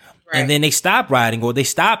did. Right. And then they stopped writing or they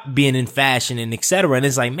stopped being in fashion and et cetera. And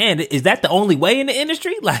it's like, man, is that the only way in the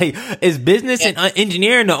industry? Like, is business and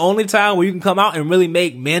engineering the only time where you can come out and really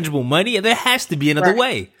make manageable money? There has to be another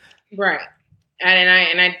way. Right.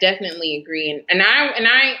 And I definitely agree. And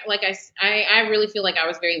I really feel like I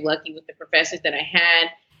was very lucky with the professors that I had.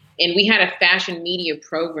 And we had a fashion media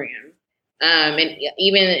program. And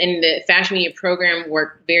even in the fashion media program,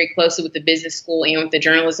 worked very closely with the business school and with the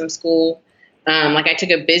journalism school. I took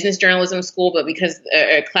a business journalism school, but because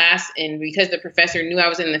a class and because the professor knew I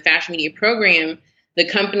was in the fashion media program, the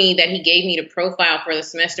company that he gave me to profile for the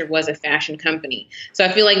semester was a fashion company. So I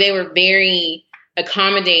feel like they were very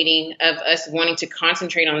accommodating of us wanting to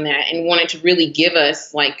concentrate on that and wanted to really give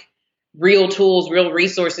us like real tools, real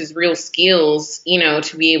resources, real skills,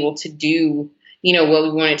 to be able to do what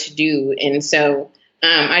we wanted to do. And so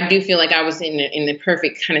I do feel like I was in the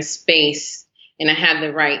perfect kind of space and I had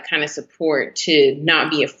the right kind of support to not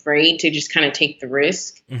be afraid to just kind of take the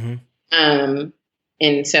risk. And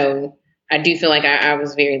so I do feel like I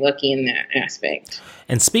was very lucky in that aspect.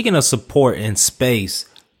 And speaking of support and space,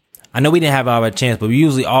 I know we didn't have our chance, but we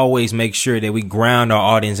usually always make sure that we ground our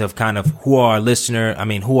audience of kind of who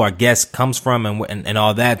who our guest comes from and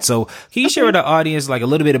all that. So can you share with the audience like a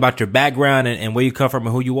little bit about your background and where you come from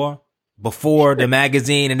and who you are before the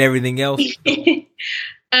magazine and everything else? Born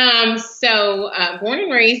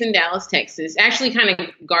and raised in Dallas, Texas, actually kind of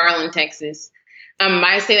Garland, Texas.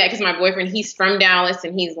 I say that because my boyfriend, he's from Dallas,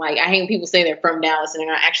 and he's like, I hate when people say they're from Dallas and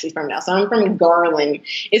they're not actually from Dallas. So I'm from Garland.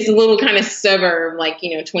 It's a little kind of suburb, 20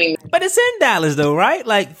 minutes. But it's in Dallas, though, right?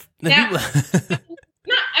 Like, I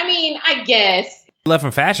guess. Love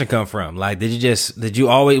for fashion come from? Like, was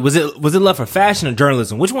it love for fashion or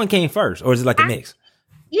journalism? Which one came first, or is it like a mix?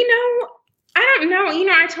 I don't know.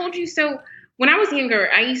 I told you so. When I was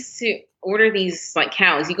younger, I used to order these like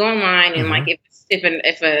catalogs. You go online and like if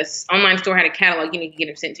a online store had a catalog, you need to get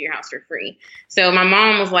them sent to your house for free. So my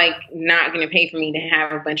mom was like not going to pay for me to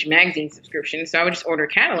have a bunch of magazine subscriptions. So I would just order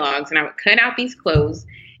catalogs and I would cut out these clothes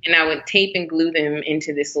and I would tape and glue them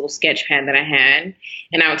into this little sketch pad that I had.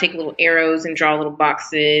 And I would take little arrows and draw little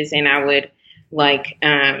boxes and I would like,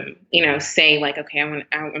 say like, okay, I want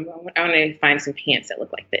to find some pants that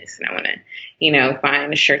look like this. And I want to,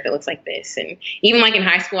 find a shirt that looks like this. And even like in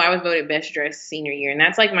high school, I was voted best dressed senior year. And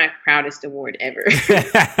that's like my proudest award ever.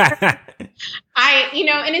 And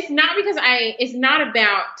it's not because it's not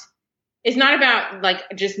about like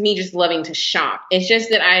just me just loving to shop. It's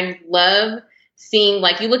just that I love seeing,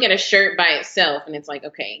 like, you look at a shirt by itself and it's like,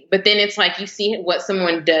 okay, but then it's like you see what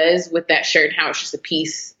someone does with that shirt, how it's just a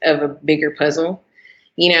piece of a bigger puzzle,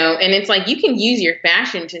 and it's like you can use your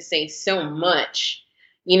fashion to say so much.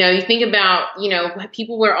 You think about,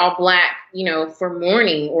 people wear all black, for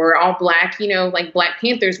mourning, or all black, like Black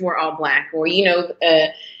Panthers wore all black, or,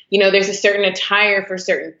 there's a certain attire for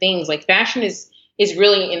certain things. Like fashion is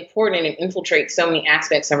really important and it infiltrates so many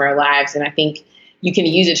aspects of our lives. And I think you can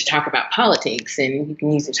use it to talk about politics and you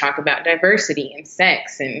can use it to talk about diversity and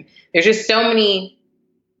sex. And there's just so many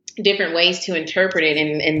different ways to interpret it.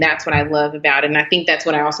 And that's what I love about it. And I think that's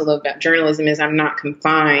what I also love about journalism is I'm not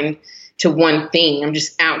confined to one thing. I'm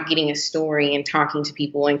just out getting a story and talking to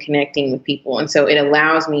people and connecting with people. And so it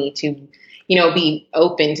allows me to, be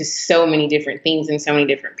open to so many different things and so many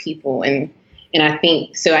different people. And I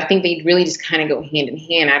think they really just kind of go hand in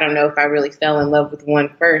hand. I don't know if I really fell in love with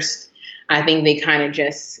one first. I think they kind of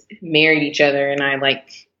just married each other and I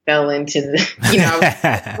like fell into the,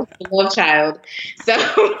 I was a love child. So,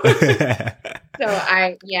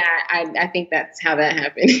 I think that's how that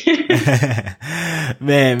happened.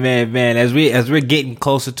 man. As we're getting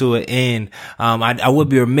closer to an end, I would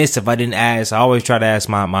be remiss if I didn't ask. I always try to ask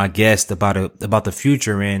my guest about the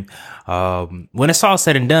future. And, when it's all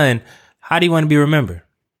said and done, how do you want to be remembered?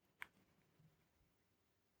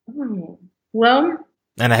 Well,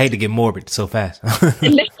 and I hate to get morbid so fast.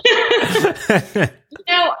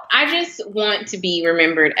 I just want to be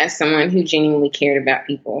remembered as someone who genuinely cared about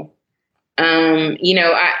people.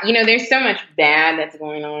 There's so much bad that's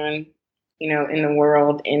going on, in the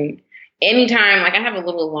world. And anytime, like I have a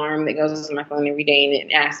little alarm that goes on my phone every day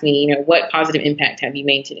and it asks me, what positive impact have you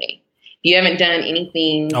made today? If you haven't done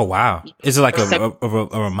anything. Oh, wow. Is it like a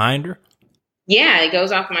reminder? Yeah, it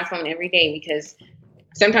goes off my phone every day because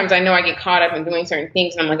sometimes I know I get caught up in doing certain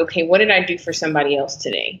things and I'm like, okay, what did I do for somebody else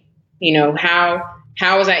today?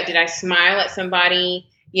 How was did I smile at somebody?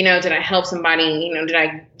 Did I help somebody? Did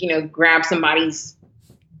I, grab somebody's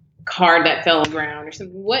card that fell on the ground or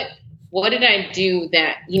something? What did I do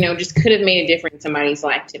that, just could have made a difference in somebody's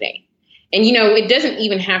life today? And, it doesn't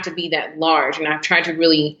even have to be that large. And I've tried to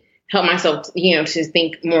really help myself, to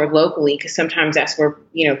think more locally because sometimes that's where,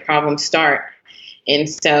 problems start. And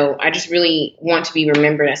so I just really want to be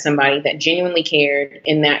remembered as somebody that genuinely cared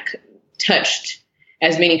and that touched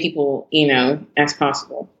as many people, as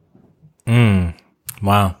possible.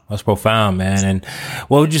 Wow. That's profound, man. And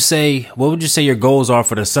what would you say your goals are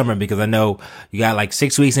for the summer? Because I know you got like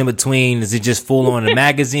 6 weeks in between. Is it just full on a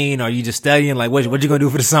magazine or are you just studying? Like what you going to do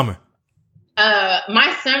for the summer?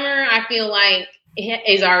 My summer, I feel like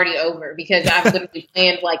is already over because I've literally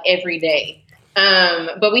planned like every day.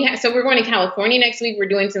 But we're going to California next week. We're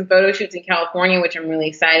doing some photo shoots in California, which I'm really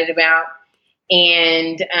excited about.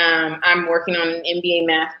 And, I'm working on an MBA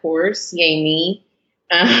math course. Yay me.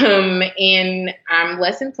 And I'm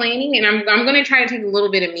lesson planning and I'm going to try to take a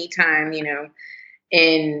little bit of me time, and,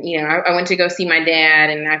 I went to go see my dad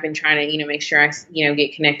and I've been trying to, make sure I,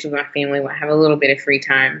 get connected with my family when I have a little bit of free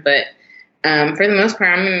time. But, for the most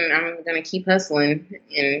part, I'm going to keep hustling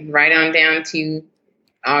and right on down to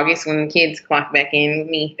August when the kids clock back in with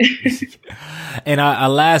me. And our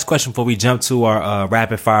last question before we jump to our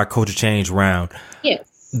rapid fire culture change round.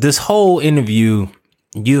 Yes. This whole interview,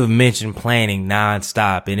 you have mentioned planning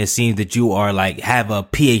nonstop, and it seems that you are have a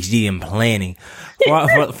PhD in planning.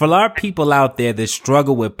 For a lot of people out there that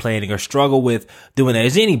struggle with planning or struggle with doing that,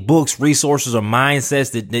 is there any books, resources, or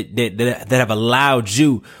mindsets that have allowed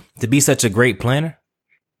you to be such a great planner?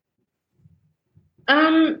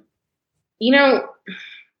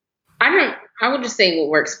 I would just say what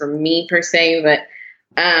works for me per se, but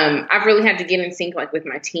I've really had to get in sync with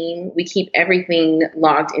my team. We keep everything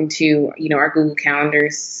logged into, our Google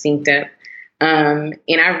calendars synced up. And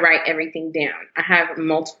I write everything down. I have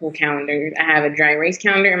multiple calendars. I have a dry erase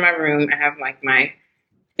calendar in my room. I have my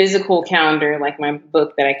physical calendar, my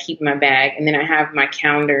book that I keep in my bag. And then I have my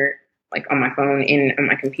calendar on my phone and on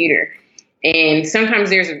my computer. And sometimes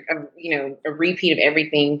there's a repeat of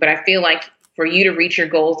everything, but I feel like for you to reach your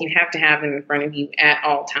goals, you have to have them in front of you at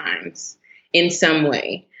all times in some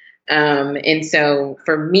way. And so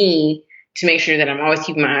for me, to make sure that I'm always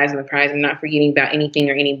keeping my eyes on the prize and not forgetting about anything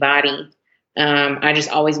or anybody, I just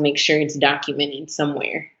always make sure it's documented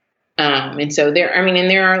somewhere. And so there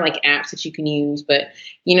are like apps that you can use, but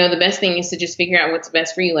the best thing is to just figure out what's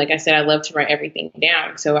best for you. Like I said, I love to write everything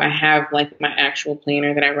down. So I have like my actual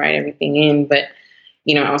planner that I write everything in, but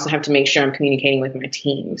I also have to make sure I'm communicating with my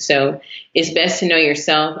team. So it's best to know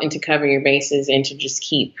yourself and to cover your bases and to just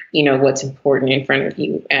keep, what's important in front of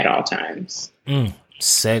you at all times.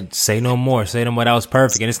 Say no more. Say no more. That was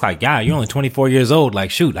perfect. And it's like, yeah, you're only 24 years old. Like,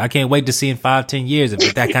 shoot, I can't wait to see in 5-10 years if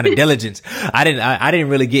it's that kind of diligence. I didn't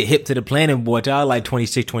really get hip to the planning board till I was like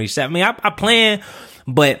 26, 27. I mean, I plan,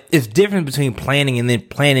 but it's different between planning and then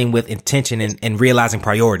planning with intention and realizing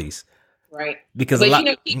priorities. Right. Because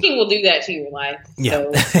teaching will do that to your life.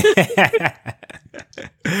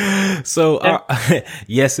 So.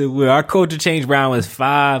 Yes, it will. Our culture change round was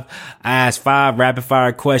 5. I asked 5 rapid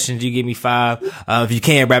fire questions. You give me 5. If you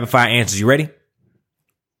can, rapid fire answers. You ready?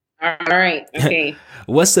 All right. Okay.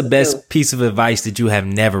 What's the best piece of advice that you have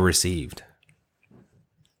never received?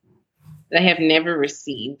 That I have never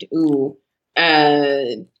received. Ooh.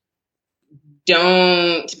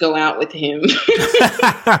 Don't go out with him.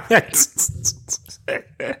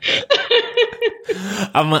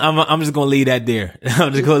 I'm just gonna leave that there.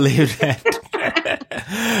 I'm just gonna leave that.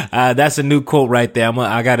 That's a new quote right there.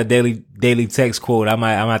 I got a daily text quote. I'm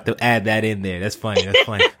have to add that in there. That's funny.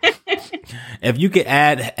 If you could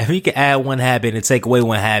add one habit and take away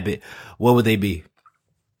one habit, what would they be?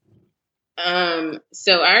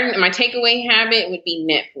 So my takeaway habit would be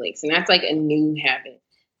Netflix, and that's like a new habit.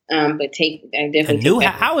 How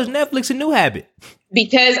is Netflix a new habit?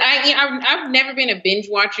 Because I've never been a binge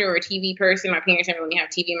watcher or a TV person. My parents never let me have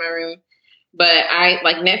TV in my room, but I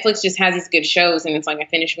like Netflix just has these good shows, and it's like I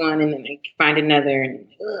finish one and then I find another, and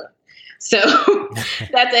so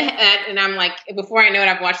and I'm like, before I know it,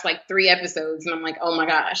 I've watched like 3 episodes, and I'm like, oh my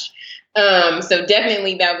gosh. So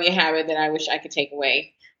definitely that would be a habit that I wish I could take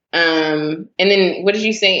away. And then what did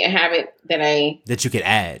you say? A habit that you could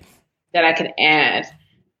add? That I could add.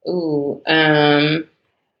 Ooh,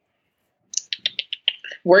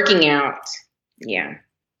 working out. Yeah.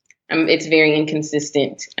 It's very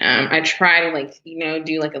inconsistent. I try to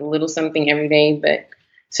do like a little something every day, but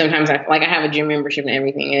sometimes I have a gym membership and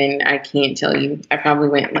everything, and I can't tell you. I probably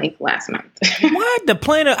went like last month. What?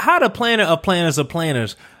 How the planner of planners of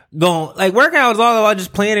planners going, like, workout is all about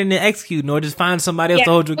just planning and executing, or just find somebody else to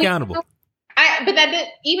hold you accountable.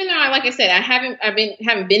 Even though, like I said, I haven't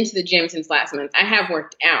been to the gym since last month. I have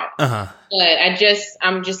worked out, but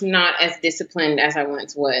I'm just not as disciplined as I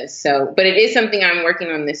once was. So, but it is something I'm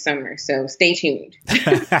working on this summer. So stay tuned.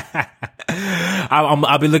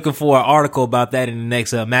 I'll be looking for an article about that in the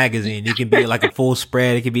next magazine. It can be like a full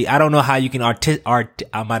spread. It can be, I don't know how you can I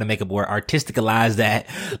might make up a word, artisticalize that,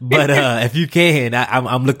 but if you can,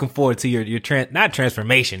 I'm looking forward to your not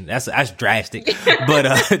transformation. That's drastic, but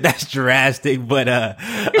that's drastic. But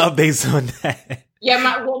updates on that. Yeah,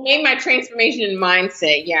 maybe my transformation in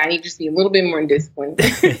mindset. Yeah, I need to just be a little bit more disciplined.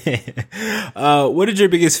 What is your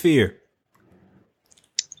biggest fear?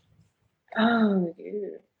 Oh,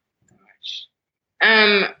 dude. Gosh.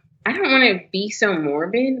 I don't want to be so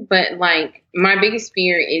morbid, but like my biggest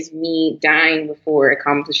fear is me dying before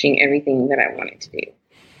accomplishing everything that I wanted to do.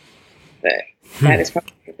 But that is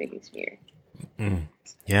probably the biggest fear.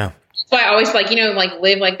 Yeah. So I always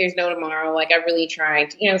live like there's no tomorrow. Like I really try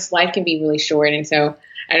to, life can be really short. And so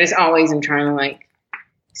I just always am trying to like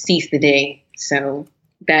seize the day. So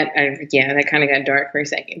that kind of got dark for a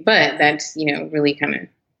second, but that's, really kind of,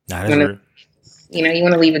 you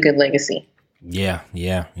want to leave a good legacy. Yeah.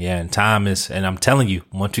 And time is, and I'm telling you,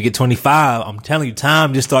 once you get 25, I'm telling you,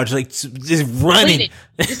 time just starts just running.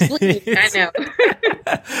 Just I know.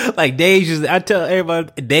 Like I tell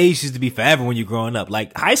everybody, days used to be forever when you're growing up.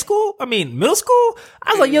 Like middle school,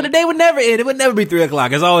 I was like, the day would never end. It would never be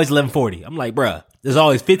 3:00. It's always 11:40. I'm like, bruh, there's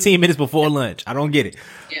always 15 minutes before lunch. I don't get it.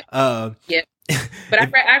 Yeah. But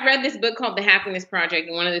I read this book called The Happiness Project,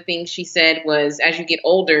 and one of the things she said was, as you get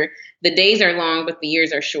older, the days are long, but the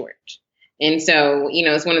years are short. And so,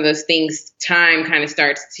 it's one of those things, time kind of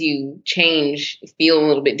starts to change, feel a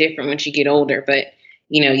little bit different once you get older. But,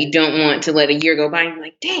 you don't want to let a year go by and be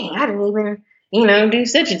like, dang, I didn't even, do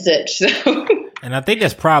such and such. So. And I think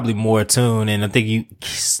that's probably more tuned. And I think you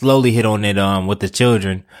slowly hit on it with the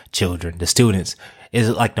children, the students. Is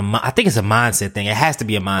it like I think it's a mindset thing. It has to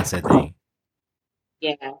be a mindset thing.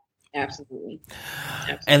 Yeah. Absolutely.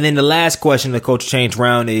 And then the last question, the culture change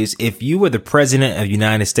round, is if you were the president of the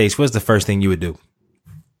United States, what's the first thing you would do?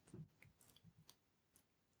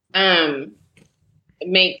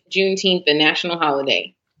 Make Juneteenth a national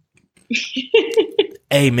holiday.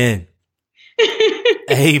 Amen.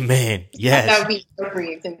 Amen. Yes. That would be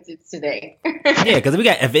appropriate since it's today. Yeah, because we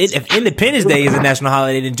got if Independence Day is a national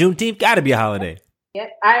holiday, then Juneteenth got to be a holiday. Yep.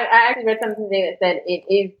 I actually read something today that said it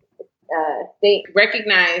is state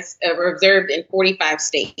recognized or observed in 45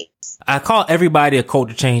 states. I call everybody a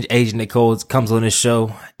culture change agent that comes on this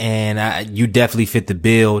show, and you definitely fit the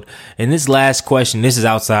bill. And this last question, this is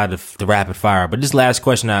outside of the rapid fire, but this last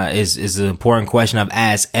question is an important question I've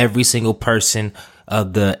asked every single person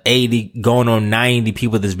of the 80 going on 90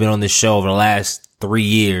 people that's been on this show over the last 3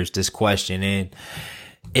 years, this question. And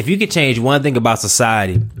if you could change one thing about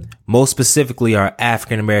society, most specifically our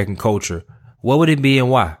African American culture, what would it be and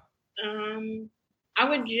why?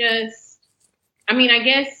 I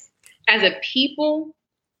guess as a people,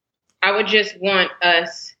 I would just want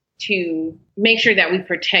us to make sure that we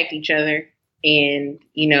protect each other and,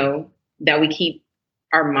 that we keep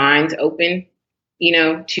our minds open,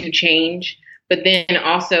 to change. But then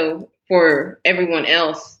also for everyone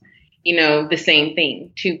else, the same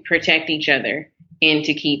thing, to protect each other and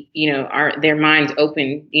to keep, their minds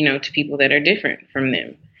open, to people that are different from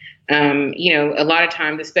them. A lot of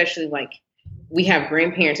times, especially like we have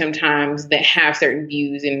grandparents sometimes that have certain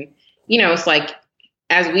views and, it's like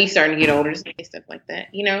as we start to get older, say stuff like that,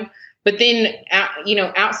 but then,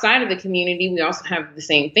 outside of the community, we also have the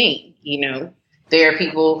same thing. There are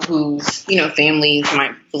people whose, families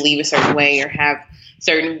might believe a certain way or have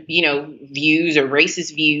certain, views or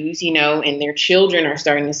racist views, and their children are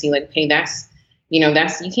starting to see like, hey, that's, you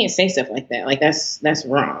can't say stuff like that. Like that's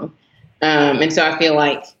wrong. And so I feel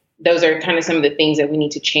like those are kind of some of the things that we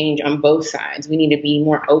need to change on both sides. We need to be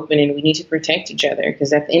more open and we need to protect each other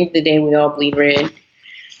because at the end of the day, we all bleed red.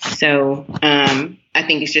 So I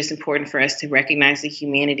think it's just important for us to recognize the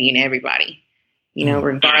humanity in everybody,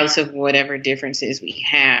 regardless of whatever differences we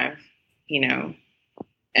have,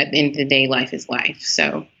 at the end of the day, life is life.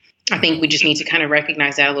 So I think we just need to kind of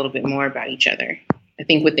recognize that a little bit more about each other. I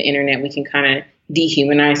think with the internet, we can kind of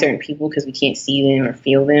dehumanize certain people because we can't see them or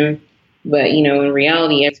feel them. But, in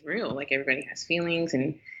reality, it's real. Like everybody has feelings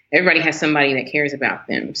and everybody has somebody that cares about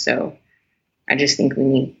them. So I just think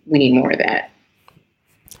we need more of that.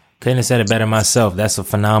 Couldn't have said it better myself. That's a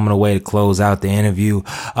phenomenal way to close out the interview.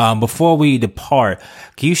 Before we depart,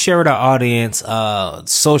 can you share with our audience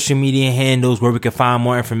social media handles where we can find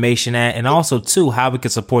more information at, and also, too, how we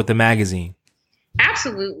can support the magazine?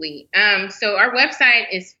 Absolutely. So our website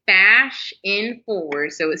is Fash in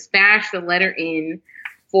Forward. So it's Fash, the letter N,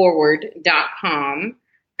 forward.com.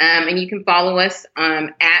 And you can follow us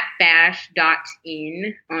at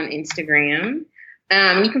fash.in on Instagram.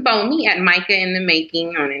 You can follow me at Myca in the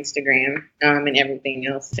Making on Instagram and everything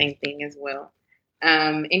else. Same thing as well.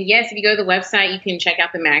 And yes, if you go to the website, you can check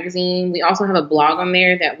out the magazine. We also have a blog on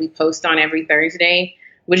there that we post on every Thursday,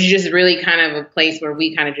 which is just really kind of a place where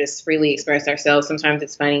we kind of just freely express ourselves. Sometimes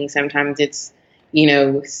it's funny. Sometimes it's,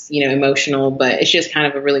 emotional, but it's just kind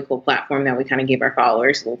of a really cool platform that we kind of give our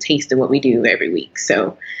followers a little taste of what we do every week.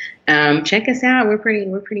 So check us out. We're pretty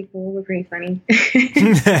cool. We're pretty funny.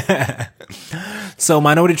 So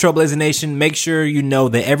Minority Trailblazer Nation, make sure you know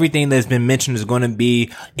that everything that's been mentioned is going to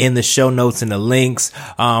be in the show notes and the links.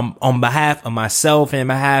 On behalf of myself and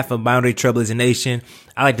behalf of Minority Trailblazer Nation,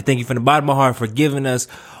 I'd like to thank you from the bottom of my heart for giving us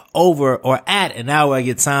over or at an hour of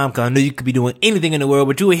your time, because I know you could be doing anything in the world,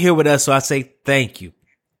 but you were here with us, so I say thank you.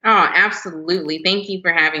 Oh, absolutely. Thank you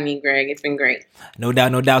for having me, Greg. It's been great. No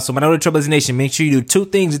doubt, no doubt. So Minority Trailblazer Nation, make sure you do two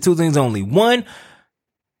things and two things only. One,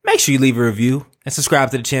 make sure you leave a review and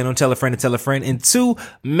subscribe to the channel, tell a friend to tell a friend. And two,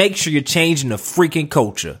 make sure you're changing the freaking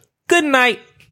culture. Good night.